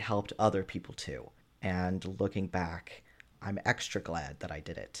it helped other people too. And looking back, I'm extra glad that I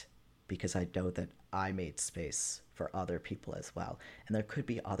did it because I know that I made space for other people as well. And there could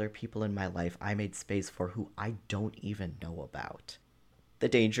be other people in my life I made space for who I don't even know about. The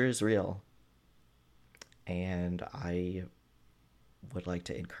danger is real. And I would like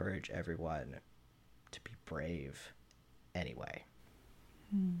to encourage everyone to be brave anyway.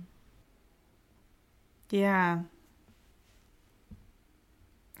 Yeah.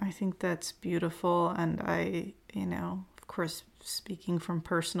 I think that's beautiful. And I, of course, speaking from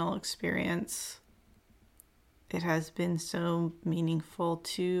personal experience, it has been so meaningful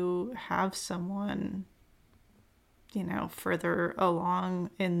to have someone, further along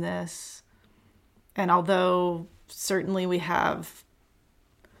in this. And although certainly we have,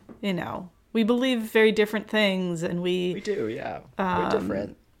 we believe very different things and we do, yeah. We're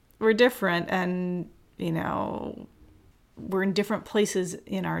different. We're different and, we're in different places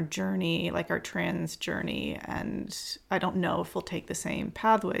in our journey, like our trans journey, and I don't know if we'll take the same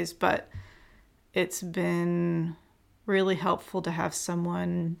pathways, but it's been really helpful to have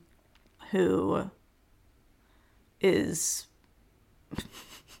someone who is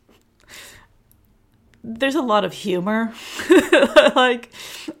there's a lot of humor like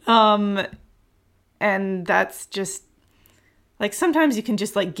and that's just like sometimes you can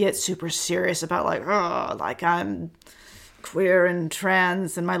just like get super serious about like, oh, like I'm queer and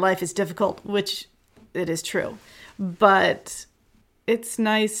trans and my life is difficult, which it is true, but it's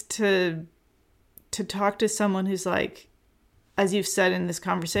nice to talk to someone who's like, as you've said in this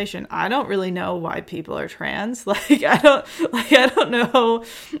conversation, I don't really know why people are trans. Like I don't know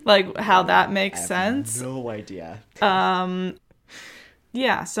like how that makes sense. No idea.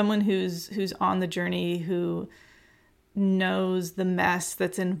 Yeah, someone who's on the journey, who knows the mess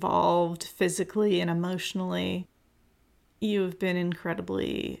that's involved physically and emotionally. You have been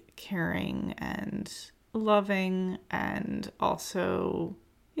incredibly caring and loving, and also,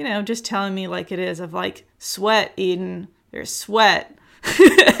 you know, just telling me like it is, of like, sweat, Eden, there's sweat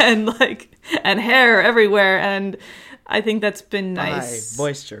and like, and hair everywhere. And I think that's been nice.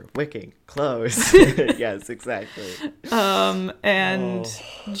 Moisture, wicking, clothes. Yes, exactly.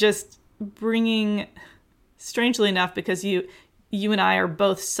 Just bringing, strangely enough, because you and I are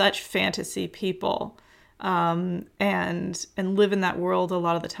both such fantasy people, and live in that world a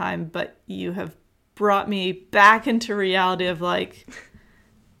lot of the time, but you have brought me back into reality of like,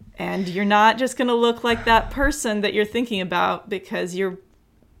 and you're not just going to look like that person that you're thinking about, because your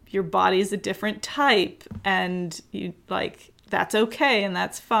body's a different type, and you like, that's okay and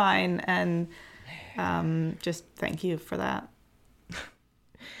that's fine. And just thank you for that.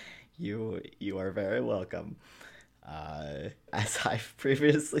 You are very welcome. As I've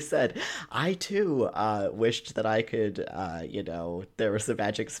previously said, I too wished that I could, there was a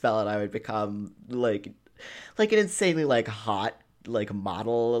magic spell and I would become like an insanely like hot like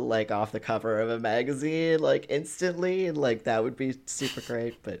model like off the cover of a magazine like instantly, and like that would be super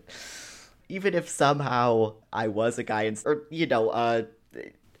great. But even if somehow I was a guy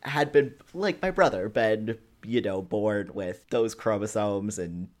had been like my brother been born with those chromosomes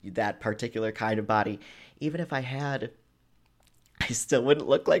and that particular kind of body, even if I had, I still wouldn't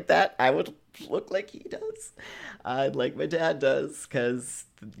look like that. I would look like he does, like my dad does, because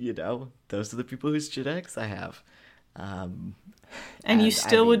those are the people whose genetics I have. And you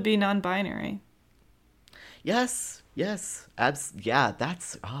still would be non-binary. Yes. Yeah,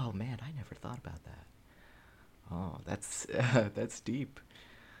 that's, oh man, I never thought about that. Oh, that's deep.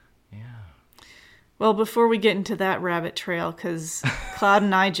 Yeah. Well, before we get into that rabbit trail, because Cloud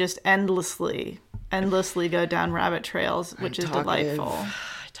and I just endlessly go down rabbit trails, which is delightful. I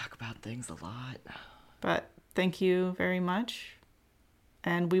talk about things a lot. But thank you very much.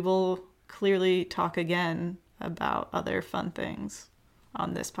 And we will clearly talk again about other fun things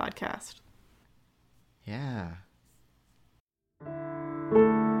on this podcast. Yeah.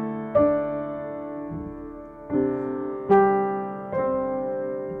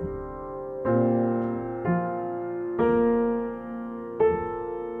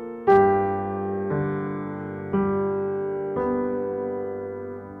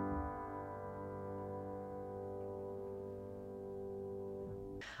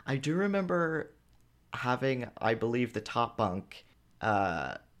 I do remember having, I believe, the top bunk,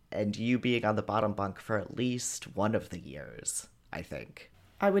 and you being on the bottom bunk for at least one of the years, I think.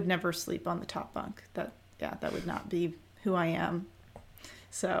 I would never sleep on the top bunk. That would not be who I am.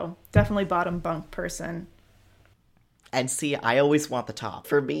 So definitely bottom bunk person. And see, I always want the top.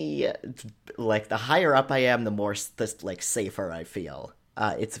 For me, like the higher up I am, the more like safer I feel.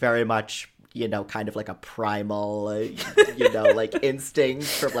 It's very much, kind of like a primal, like instinct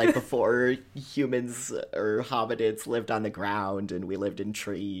from like before humans or hominids lived on the ground and we lived in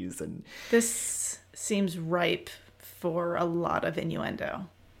trees. And this seems ripe for a lot of innuendo.